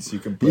intense you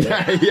can put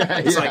Yeah, it. yeah,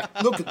 It's yeah.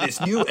 like, look at this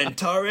new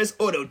Antares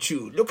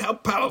auto-tune. Look how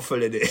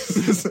powerful it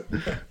is.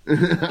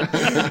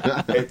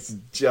 It's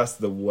just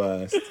the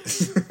worst.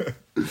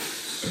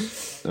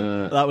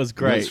 That was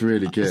great. That's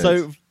really good.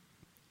 So,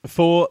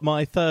 for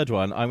my third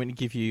one, I'm going to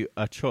give you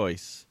a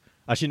choice.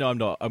 Actually, no, I'm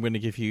not. I'm going to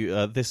give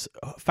you this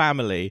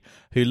family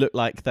who look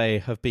like they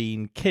have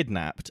been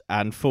kidnapped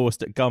and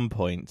forced at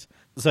gunpoint.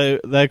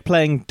 So they're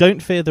playing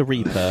 "Don't Fear the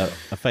Reaper,"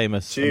 a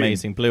famous, Tune.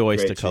 amazing Blue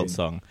Oyster Great Cult tune.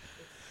 song.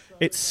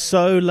 It's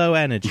so low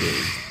energy,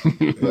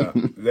 Yeah,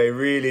 they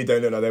really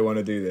don't look like they want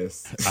to do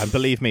this. and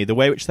believe me, the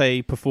way which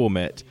they perform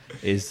it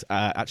is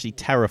actually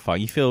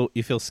terrifying. You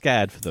feel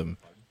scared for them.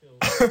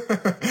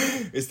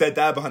 It's their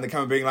dad behind the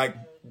camera being like,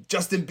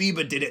 Justin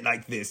Bieber did it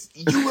like this.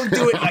 You will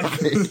do it like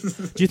this.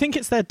 Do you think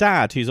it's their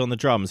dad who's on the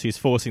drums who's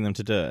forcing them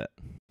to do it?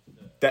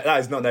 That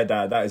is not their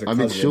dad. That is a I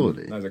cousin. mean,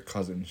 surely. That is a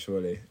cousin,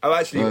 surely. Oh,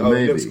 actually, Well,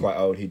 he looks maybe. quite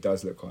old. He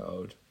does look quite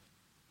old.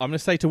 I'm going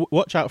to say to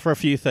watch out for a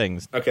few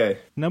things. Okay.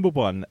 Number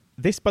one,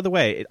 this, by the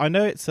way, I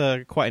know it's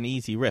quite an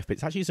easy riff, but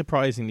it's actually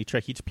surprisingly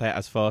tricky to play it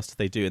as fast as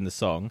they do in the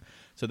song.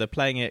 So they're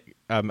playing it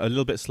a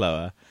little bit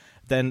slower.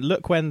 Then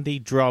look when the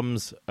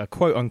drums,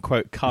 quote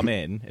unquote, come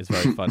in is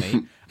very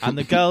funny, and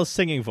the girl's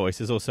singing voice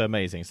is also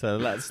amazing. So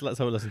let's have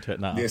a listen to it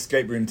now. The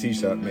escape room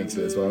T-shirt makes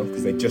it as well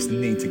because they just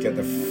need to get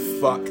the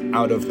fuck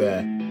out of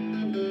there.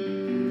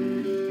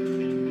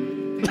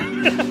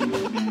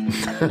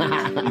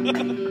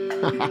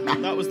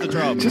 That was the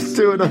drums. Just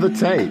do another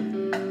tape.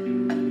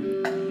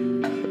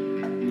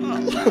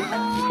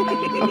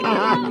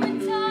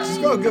 She's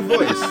got a good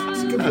voice.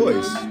 It's a good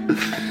voice.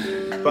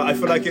 But I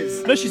feel like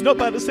it's No, she's not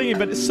bad at singing,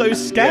 but it's so yeah,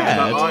 scared.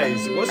 her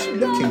eyes. What's she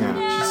looking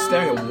at? She's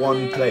staring at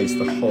one place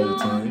the whole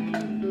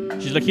time.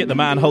 She's looking at the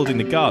man holding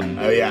the gun.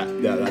 Oh yeah,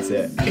 that's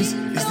it. Is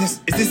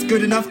this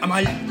good enough? Am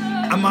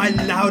I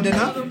loud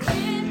enough?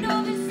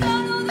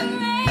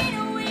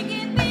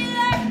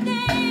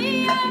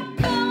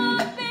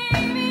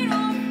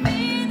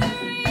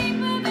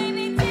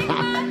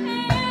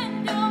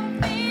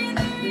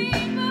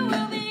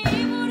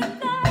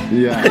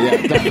 Yeah,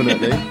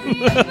 definitely.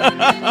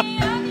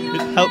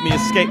 Help me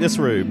escape this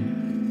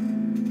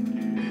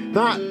room.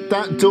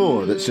 That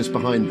door that's just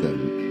behind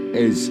them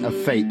is a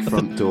fake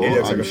front door, It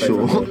looks like I'm a fake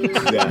sure. front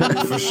door.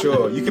 Yeah, for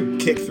sure. You could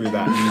kick through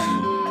that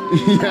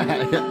easy.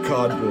 Yeah.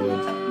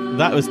 Cardboard.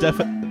 That was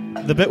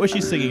definitely the bit where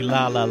she's singing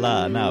 "La La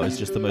La" now is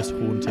just the most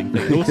haunting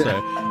thing. Also,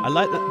 I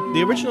like that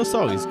the original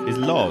song is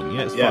long. You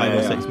know, it's 5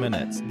 or 6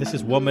 minutes. This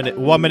is 1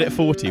 minute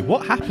 40.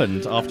 What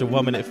happened after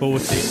 1 minute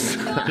 40?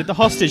 Did the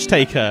hostage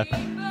taker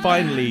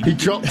finally? He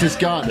dropped his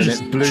gun and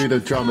it blew the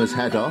drummer's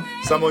head off.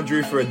 Someone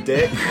drew for a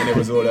dick and it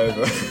was all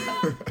over.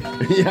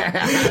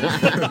 Yeah.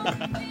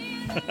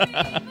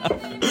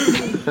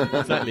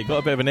 Exactly, got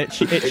a bit of an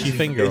itchy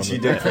finger Itchy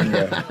on the dick bit.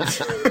 finger.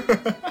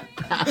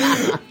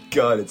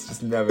 God, it's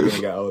just never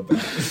gonna get old. That.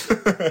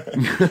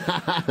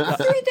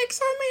 3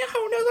 dicks on me, a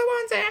whole nother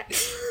one's it.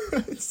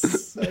 It's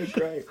so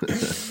great.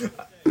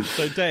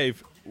 So,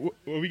 Dave, what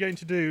are we going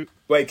to do?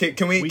 Wait,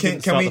 can we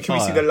didn't can we start the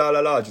see fire. the la la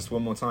la just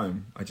one more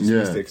time? I just Yeah.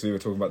 missed it because we were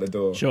talking about the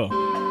door. Sure.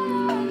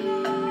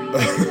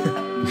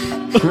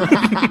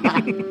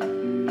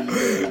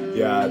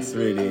 Yeah, it's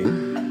really.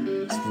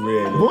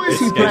 What is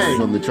he It's scary.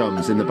 playing on the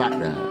drums in the back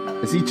there?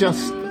 Is he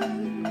just...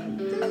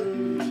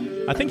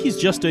 I think he's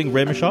just doing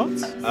rim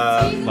shots.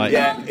 Like,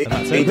 Yeah, and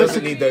that's he it.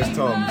 doesn't need those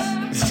toms.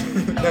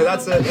 No,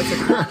 that's a.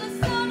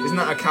 Isn't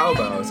that a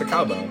cowbell? It's a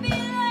cowbell.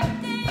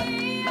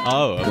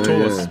 Oh, of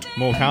course, yeah.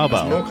 more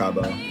cowbell. More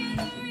cowbell.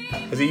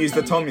 Has he used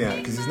the tom yet?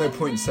 Because there's no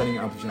point in setting it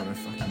up if you don't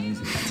fucking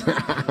use it.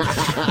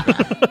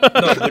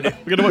 No, but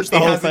We're gonna watch the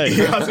whole thing. He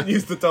hasn't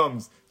used the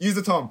toms. Use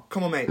the tom.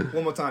 Come on, mate.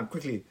 One more time,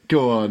 quickly.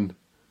 Go on.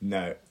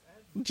 No.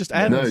 Just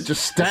ends. No,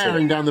 just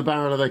staring down the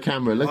barrel of the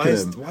camera. Look Why at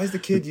is, him. why is the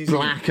kid using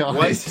Black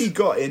Why has eyes. he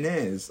got in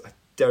ears? I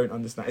don't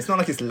understand. It's not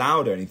like it's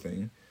loud or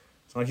anything.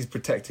 It's not like he's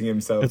protecting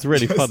himself. It's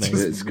really funny.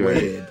 just It's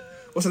great. weird.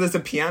 Also, there's a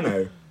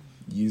piano.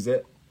 Use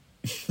it.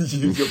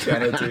 Use your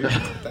piano too.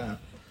 Damn.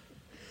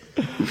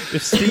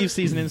 If Steve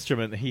sees an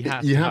instrument, he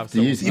has You to have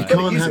to use it. You You've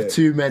gotta can't use have it.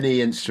 too many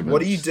instruments.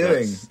 What are you doing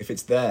That's- if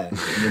it's there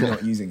and you're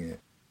not using it?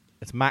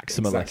 It's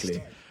maximalist.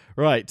 Exactly.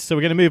 Right, so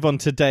we're going to move on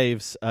to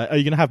Dave's. Are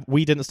you going to have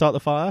 "We Didn't Start the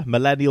Fire"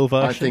 millennial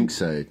version? I think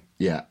so.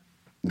 Yeah.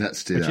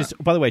 Let's do Which that. is,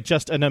 by the way,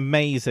 just an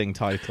amazing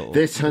title.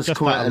 This has Just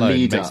quite that a alone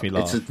lead makes up. me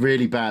laugh. It's a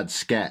really bad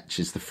sketch,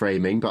 is the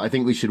framing, but I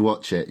think we should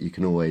watch it. You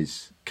can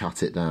always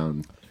cut it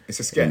down It's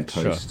a in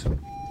sketch. post.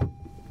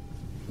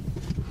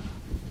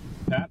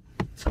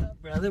 What's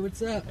up, brother?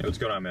 What's up? Hey, what's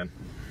going on, man?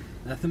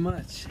 Nothing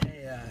much.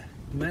 Hey,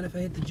 you mind if I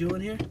hit the jewel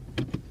in here?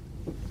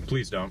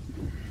 Please don't.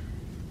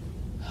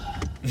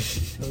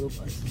 Total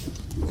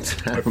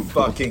bust. I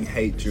fucking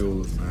hate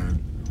Jules,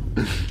 man.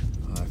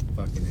 I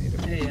fucking hate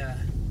him. Hey,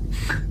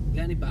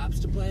 got any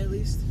bops to play at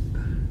least?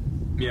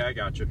 Yeah, I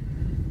got you.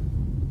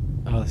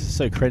 Oh, this is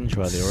so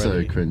cringeworthy So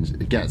already. cringe.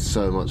 It gets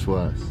so much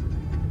worse.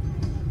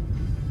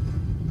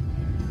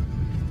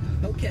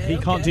 Okay. He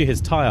can't do his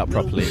tie up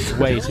properly. It's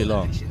way too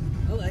long.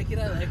 I like it.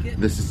 I like it.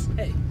 This is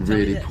Hey, tell me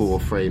really this. poor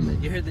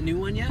framing. You heard the new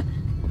one yet?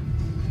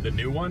 The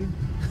new one?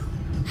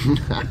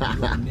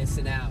 You're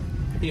missing out.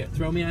 Here,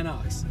 throw me on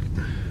aux.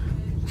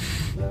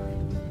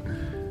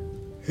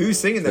 Who's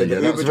singing though? Yeah,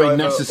 The that's Uber a very driver or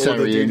the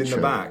necessary dude in intro.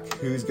 the back?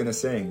 Who's gonna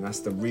sing? That's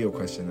the real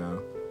question now.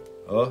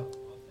 Oh,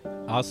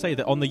 I'll say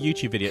that on the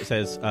YouTube video it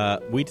says,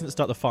 "We didn't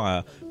start the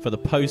fire for the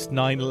post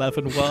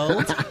 9/11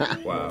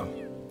 world." wow.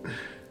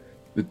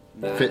 It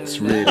fits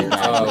really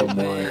Oh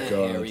badly. my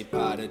Harry god.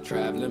 Potter,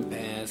 traveling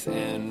pants,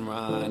 and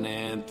Ron,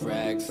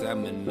 Anthrax,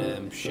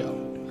 Eminem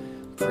show.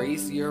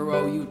 Priest,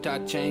 Euro, Utah,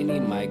 Cheney,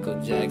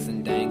 Michael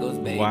Jackson, Dangles,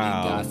 Baby,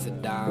 Wow. got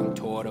Saddam,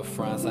 Tour de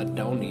France, I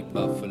don't need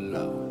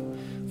Buffalo.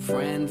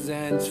 Friends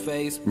and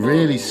face.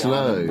 Really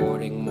slow.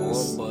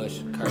 Bush,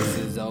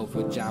 curses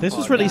over John This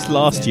was Paul released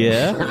Diamond, last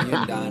year.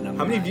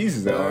 How many views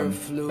is it on?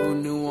 Flew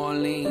New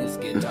Orleans,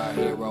 Guitar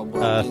Hero,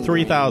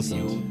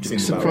 3,000.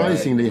 Seems about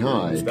Surprisingly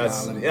high. right.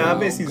 That's yeah.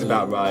 This seems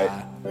about right.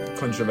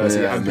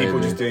 Controversy Yeah, and people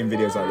maybe. just doing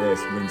videos like this,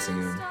 rinsing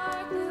him.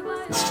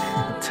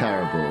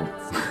 Terrible.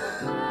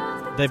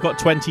 They've got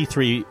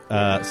 23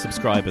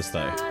 subscribers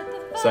though.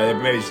 So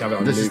maybe just have it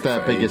on. This is loop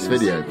their for biggest ages.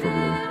 video,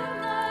 probably.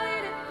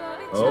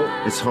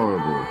 Oh, It's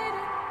horrible.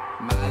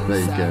 There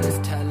you go.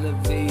 Tel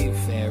Aviv,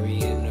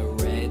 ferry in the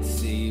Red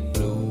Sea,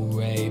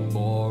 Blu-ray,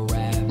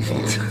 Borat.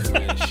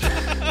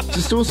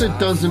 Just also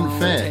doesn't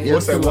fit. You have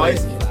also, to, why?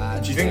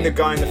 like- Do you think the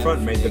guy in the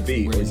front made the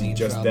beat, or is he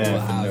just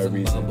there for no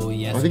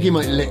reason? I think he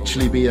might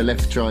literally be a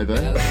Lyft driver.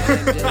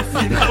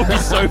 That would be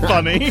so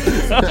funny.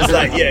 It's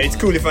like, yeah, it's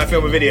cool if I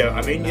film a video.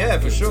 I mean, yeah,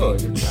 for sure.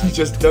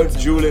 Just don't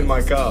jewel in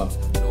my car.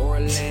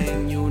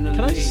 Can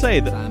I just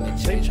say that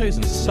they've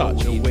chosen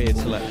such a weird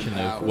selection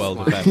of world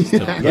events to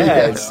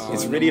Yeah,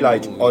 it's really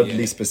like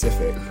oddly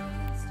specific.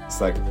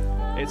 It's like,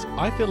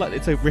 I feel like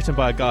it's written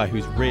by a guy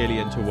who's really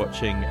into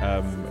watching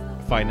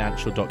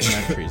financial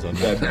documentaries on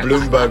yeah, Netflix.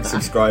 Bloomberg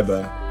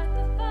subscriber.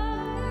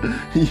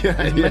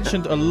 Yeah, yeah.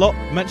 mentioned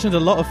a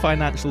lot of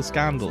financial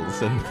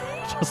scandals in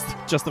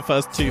just the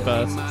first two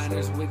verses.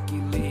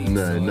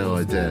 No, no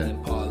idea.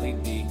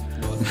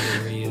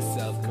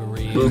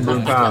 Boom,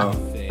 boom, pow.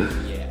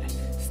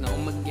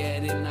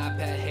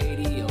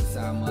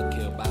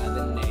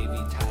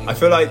 I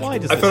feel like Why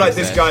does I this feel like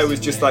this exist? guy was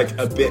just like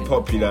a bit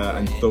popular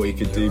and thought he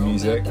could do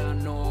music,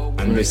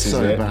 and this is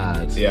so it.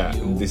 bad. Yeah,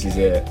 and this is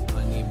it.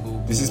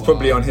 This is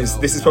probably on his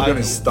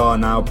Star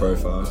Now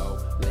profile.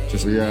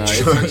 Just Yeah, it's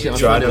try- actually I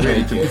trying find to it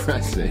really make it.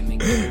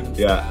 depressing.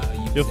 Yeah,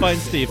 You'll find,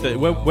 Steve, that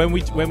when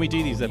we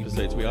do these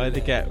episodes, we either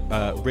get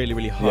really,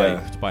 really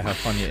hyped by how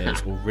funny it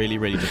is, or really,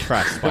 really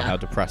depressed by how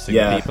depressing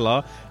Yeah. people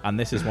are. And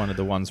this is one of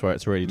the ones where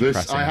it's really This,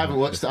 depressing. I haven't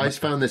watched it. I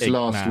found this Big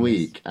last man.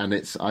 week, and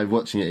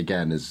watching it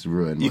again has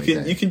ruined you my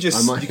can day. you can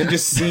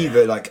just see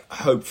the like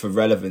hope for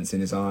relevance in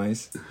his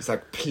eyes. It's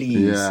like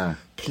Yeah.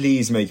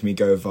 please make me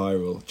go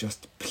viral,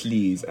 just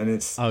please. And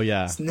it's Oh,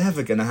 yeah. it's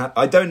never gonna happen.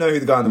 I don't know who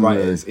the guy on the right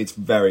No. is. It's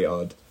very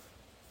odd.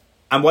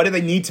 And why do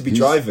they need to be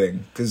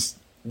driving? Because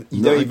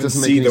you don't it even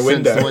doesn't see make the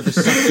any sense window. why the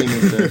setting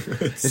of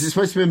the- Is it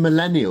supposed to be a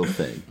millennial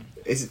thing?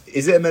 Is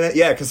it a millennial?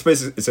 Yeah, because I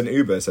suppose it's an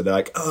Uber, so they're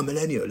like, oh,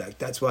 millennial, like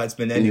that's why it's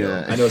millennial.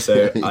 Yeah. And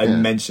also, I Yeah.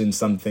 mentioned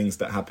some things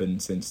that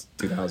happened since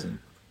 2000.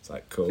 It's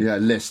like, cool. Yeah, a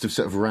list of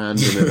sort of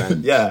random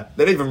events. Yeah,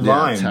 they don't even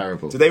rhyme.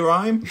 Terrible. Do they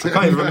rhyme? I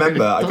can't even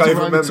remember. I can't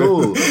even remember. At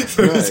all.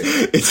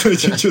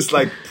 It's just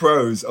like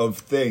prose of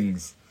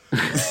things.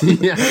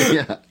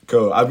 yeah.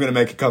 Cool. I'm gonna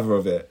make a cover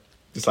of it.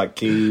 Just like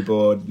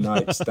keyboard,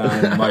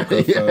 nightstand,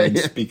 microphone,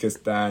 speaker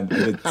stand.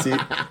 See,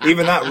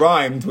 even that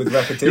rhymed with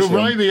repetition. You're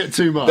rhyming it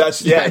too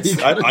much.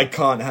 I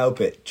can't help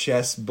it.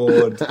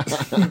 Chessboard,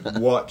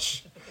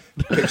 watch,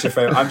 picture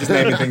frame. I'm just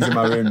naming things in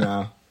my room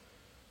now.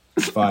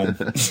 It's fine.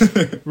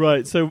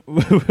 Right, so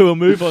we'll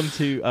move on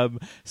to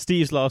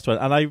Steve's last one.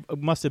 And I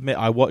must admit,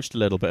 I watched a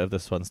little bit of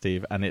this one,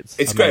 Steve, and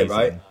it's great,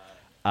 right?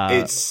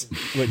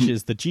 Which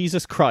is the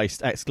Jesus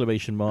Christ !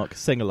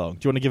 Sing along. Do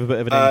you want to give a bit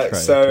of an intro?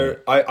 So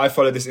I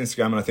follow this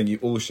Instagram, and I think you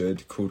all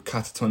should, called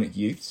Catatonic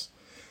Youths,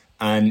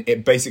 and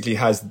it basically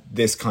has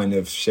this kind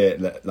of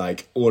shit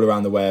like all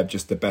around the web,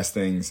 just the best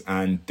things.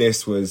 And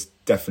this was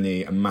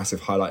definitely a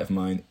massive highlight of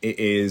mine. It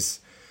is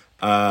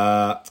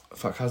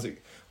how's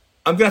it?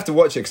 I'm gonna have to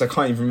watch it because I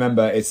can't even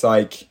remember. It's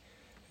like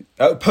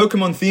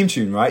Pokemon theme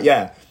tune, right?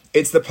 Yeah,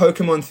 it's the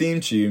Pokemon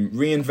theme tune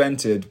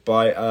reinvented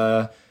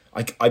by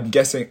I'm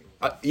guessing.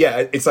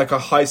 It's like a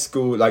high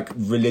school, like,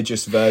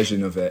 religious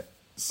version of it.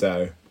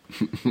 So,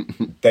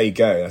 there you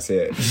go. That's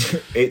it.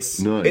 It's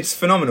nice. It's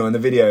phenomenal, and the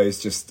video is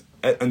just...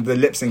 And the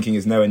lip syncing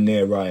is nowhere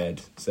near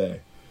Riot, so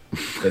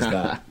there's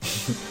that.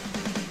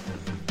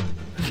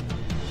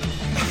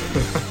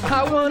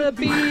 I want to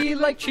be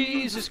like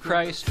Jesus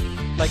Christ,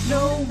 like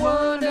no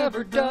one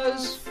ever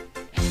does.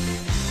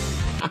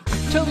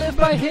 To live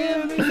by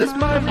him is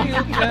my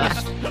real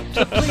test.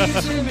 To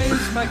please him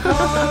is my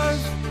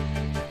cause.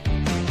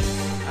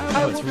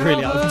 I it's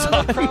really out of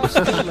time. Across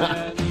the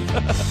land,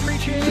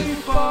 preaching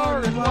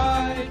far and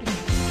wide,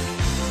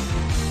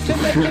 to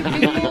make the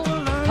people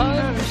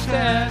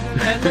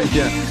understand and let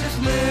Jesus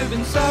live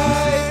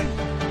inside.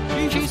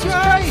 Jesus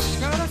Christ,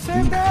 it's you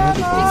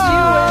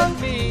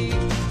and me.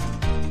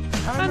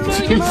 I know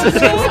you're my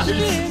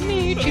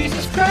destiny,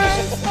 Jesus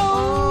Christ.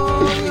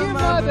 Oh, you're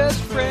my best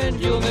friend.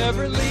 You'll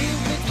never leave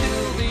me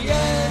till the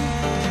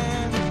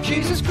end.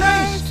 Jesus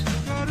Christ,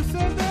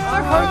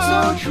 our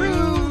heart's so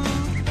true.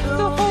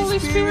 The Holy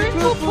Spirit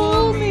will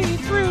pull me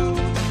through.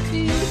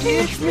 You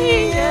teach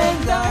me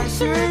and I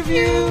serve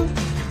you,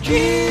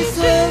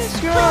 Jesus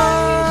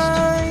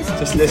Christ.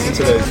 Just listen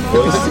to those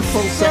voices. There's a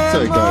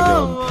falsetto going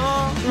on.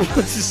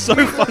 This is so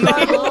funny.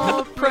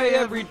 I'll pray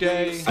every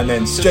day. And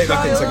then straight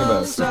back in second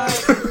verse.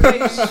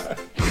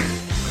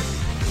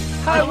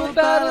 I will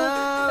battle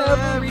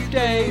every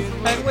day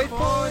and wait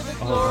for the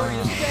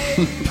glorious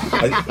day.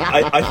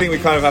 I think we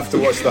kind of have to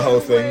watch the whole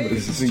thing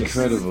because It's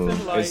incredible.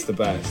 It's the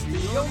best.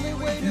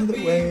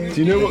 Do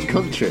you know what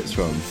country it's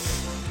from?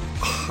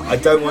 I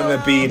don't want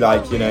to be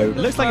like, you know... It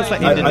looks like it's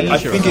like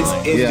Indonesia. I think it's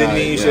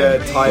Indonesia,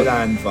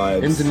 Thailand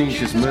vibes.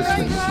 Indonesia's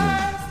Muslim,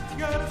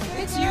 isn't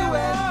It's you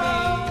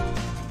and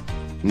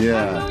it?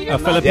 Yeah.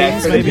 Philippines,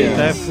 Yeah, maybe.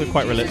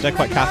 Philippines. They're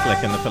quite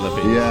Catholic in the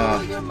Philippines.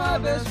 Yeah. You're my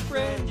best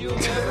friend. You'll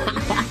never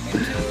leave me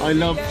till I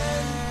love...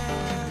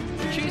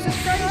 Jesus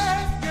Christ,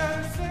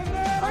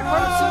 our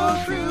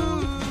heart's so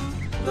true.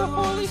 The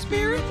Holy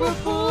Spirit will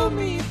pull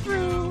me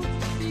through.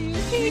 You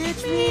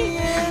teach me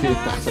and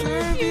I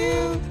serve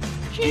you,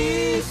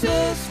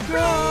 Jesus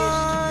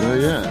Christ. Oh,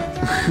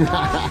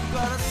 yeah.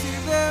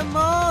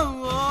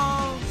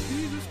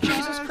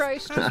 Jesus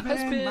Christ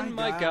has been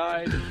my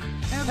guide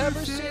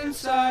ever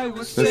since I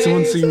was But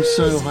someone saved. seems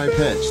so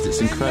high-pitched. It's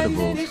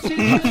incredible.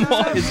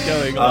 What is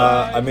going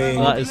on? I mean,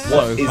 That is so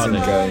what isn't funny.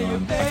 going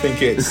on? I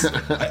think it's...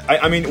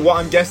 I mean, what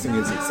I'm guessing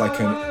is it's like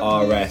an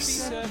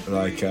RS,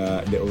 like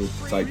a little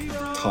like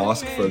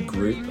task for a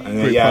group.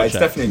 And Group yeah, it's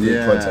project. definitely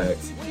a group Yeah.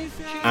 project.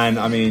 And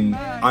I mean,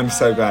 I'm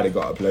so glad it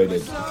got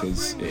uploaded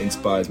because it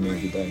inspires me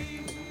every day.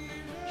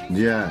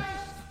 Yeah.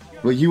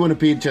 Well, you want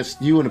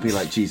to be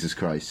like Jesus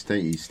Christ,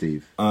 don't you,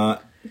 Steve?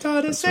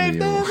 Gotta save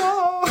one of them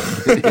all.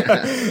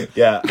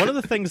 Yeah. One of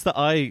the things that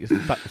I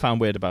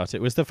found weird about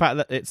it was the fact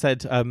that it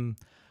said,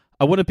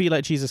 I want to be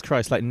like Jesus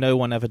Christ, like no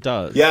one ever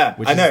does. Yeah,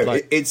 which I is know.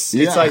 like- It's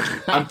Yeah. like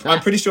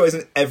I'm pretty sure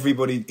isn't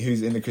everybody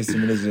who's in the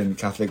Christian religion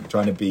Catholic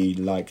trying to be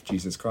like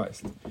Jesus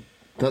Christ.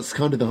 That's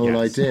kind of the whole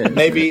idea.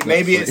 Maybe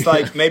That's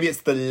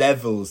it's the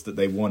levels that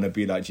they want to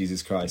be like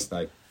Jesus Christ,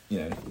 like, you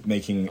know,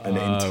 making an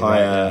Oh, entire. right,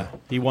 yeah.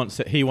 He wants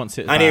it. He wants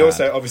it, And he bad.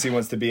 also obviously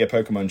wants to be a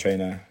Pokemon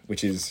trainer,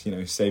 which is, you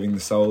know, saving the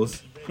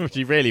souls. Which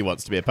he really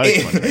wants to be a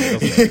Pokemon trainer,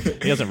 doesn't he?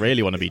 He doesn't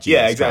really want to be Jesus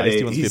Yeah, exactly. Christ.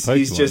 He wants He's to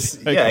be a Pokemon.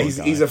 just Pokemon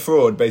he's guy. a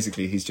fraud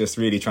basically. He's just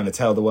really trying to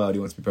tell the world he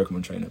wants to be a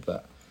Pokemon trainer,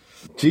 but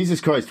Jesus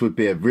Christ would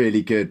be a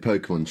really good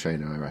Pokemon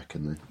trainer, I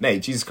reckon. Though. mate,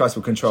 Jesus Christ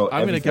will control.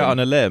 I'm going to everything. go on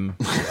a limb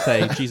and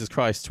say Jesus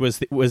Christ was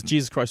the OG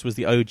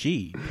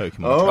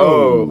Pokemon.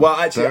 Oh, well,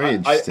 actually, very I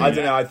interesting. don't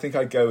know. I think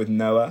I'd go with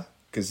Noah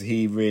because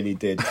he really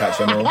did catch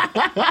them all.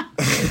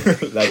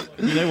 Like,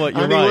 You know what?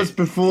 You're And right. it was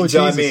before do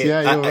you know Jesus. what I mean?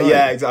 Yeah, you're right.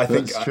 Yeah, exactly. I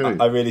That's think true.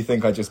 I really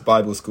think I just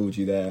Bible schooled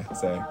you there.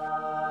 So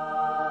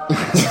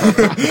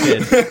He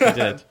did. He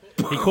did.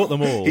 He caught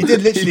them all. he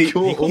did literally. He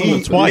caught all he of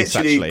them twice,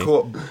 literally actually.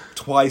 caught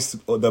twice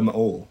of them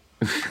all.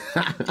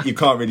 You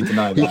can't really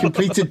deny He that.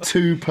 completed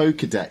 2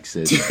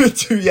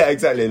 Pokedexes. Yeah,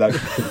 exactly. Like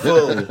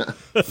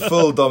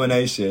full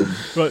domination.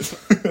 Right.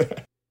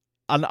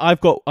 And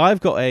I've got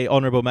a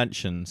honourable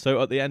mention.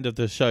 So at the end of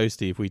the show,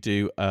 Steve, we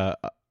do a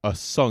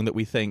song that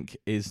we think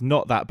is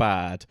not that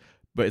bad,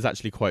 but it's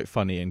actually quite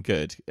funny and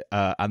good.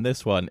 And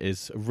this one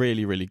is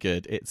really, really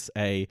good. It's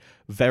a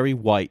very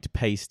white,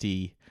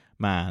 pasty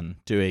man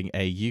doing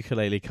a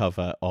ukulele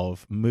cover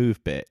of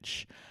Move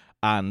Bitch.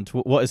 And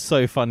what is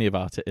so funny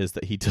about it is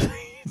that he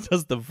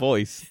does the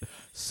voice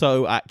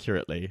so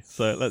accurately.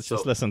 So let's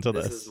just listen to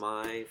this. This is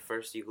my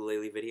first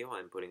ukulele video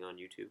I'm putting on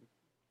YouTube.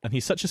 And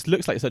he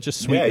looks like such a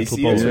sweet little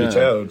boy. Yeah, he's really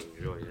chilled.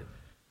 Enjoy it.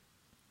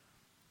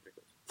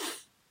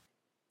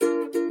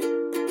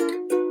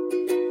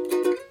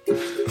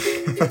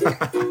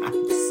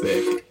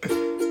 Sick.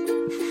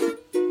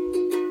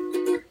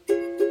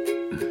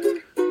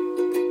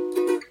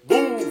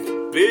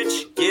 Move,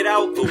 bitch, get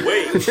out the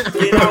way.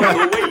 Get out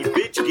the way,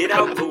 bitch, get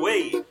out the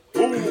way.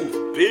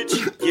 Move,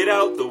 bitch, get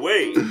out the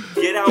way.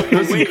 Get out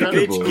the way,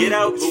 bitch, get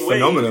out the way.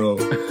 Phenomenal.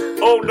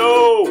 Oh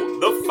no,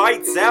 the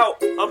fight's out.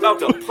 I'm about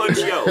to punch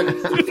yo.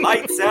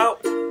 Lights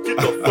out, get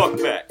the fuck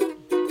back.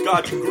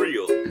 Got you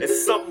grill.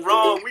 There's something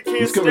wrong, we can't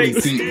He's got a stay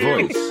really deep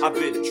still. voice. I've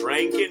been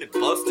drinking and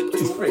busting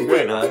too. pretty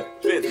great, and I've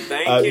right? been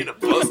thinking and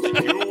busting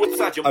you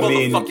upside your I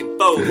mean- motherfucking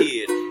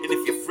forehead. And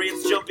if your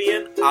friends jump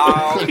in,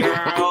 oh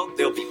girl,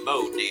 they'll be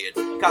mo dead.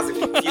 Causing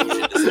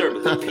confusion,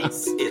 disturbing the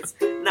peace. It's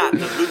not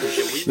an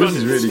illusion. We run is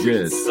the really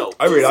streets, good. So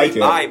I really like say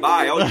it.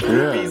 bye-bye, all you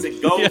Yeah. movies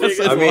and gold Yes, diggers.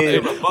 I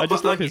mean, I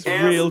just love his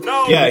real.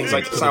 Yeah, he's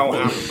like, so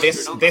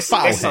this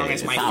song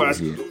is my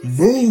first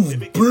move,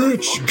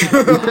 bitch.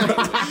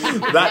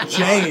 That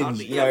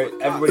change, you know,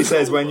 everybody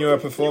says when you're a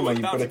performer,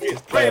 you've got to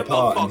just play a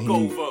part, and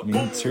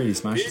he truly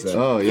smashes it.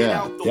 Oh,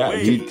 yeah. Yeah,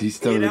 He's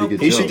done a really good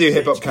job. He should do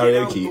hip hop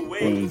karaoke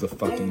all the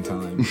fucking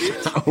time.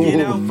 all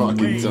the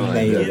fucking time.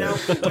 Nail Yeah.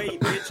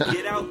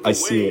 it. I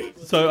see it.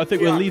 So I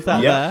think we'll leave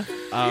that Yeah.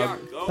 there.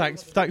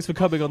 Thanks for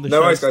coming on the No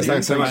show. worries, guys. Steve.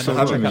 Thanks so much And for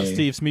having check out me.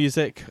 Steve's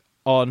music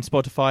on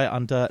Spotify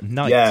under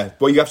Night. Yeah,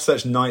 well, you have to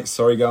search Night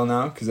Sorry Girl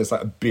now because there's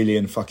like a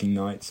billion fucking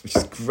nights, which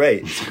is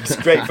great. It's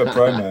great for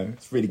promo.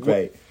 It's really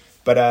great.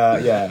 But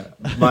yeah,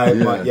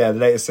 the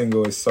latest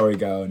single is Sorry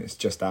Girl and it's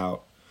just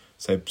out.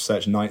 So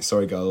search Night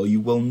Sorry Girl, or you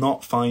will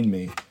not find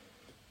me.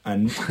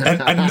 And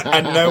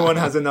no one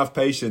has enough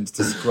patience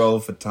to scroll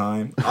for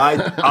time.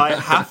 I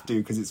have to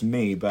because it's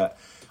me, but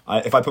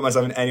if I put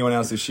myself in anyone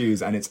else's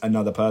shoes and it's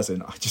another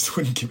person, I just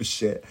wouldn't give a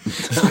shit.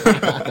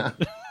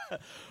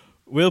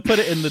 We'll put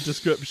it in the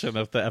description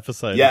of the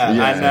episode.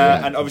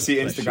 And obviously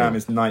for Instagram sure.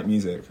 is Night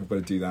Music. I've got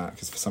to do that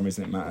because for some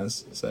reason it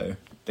matters. So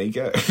there you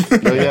go.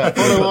 Oh, yeah.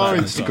 Follow our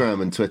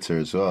Instagram and Twitter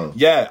as well.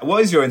 Yeah,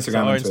 what is your So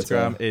Instagram our and Twitter?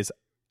 Instagram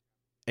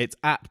is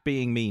at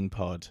Being Mean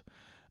Pod,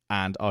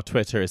 and our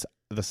Twitter is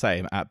the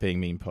same at Being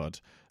Mean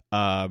Pod.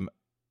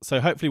 So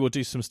hopefully we'll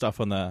do some stuff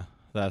on there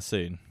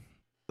soon.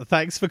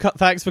 Thanks for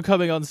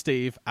coming on,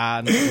 Steve,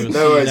 and we'll see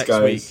No you worries, next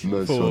guys. week.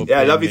 Nice for one. Yeah,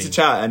 Being lovely Mean. to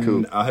chat, and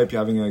Cool. I hope you're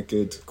having a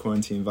good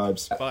quarantine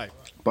vibes. Bye.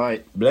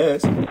 Bye.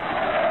 Bless.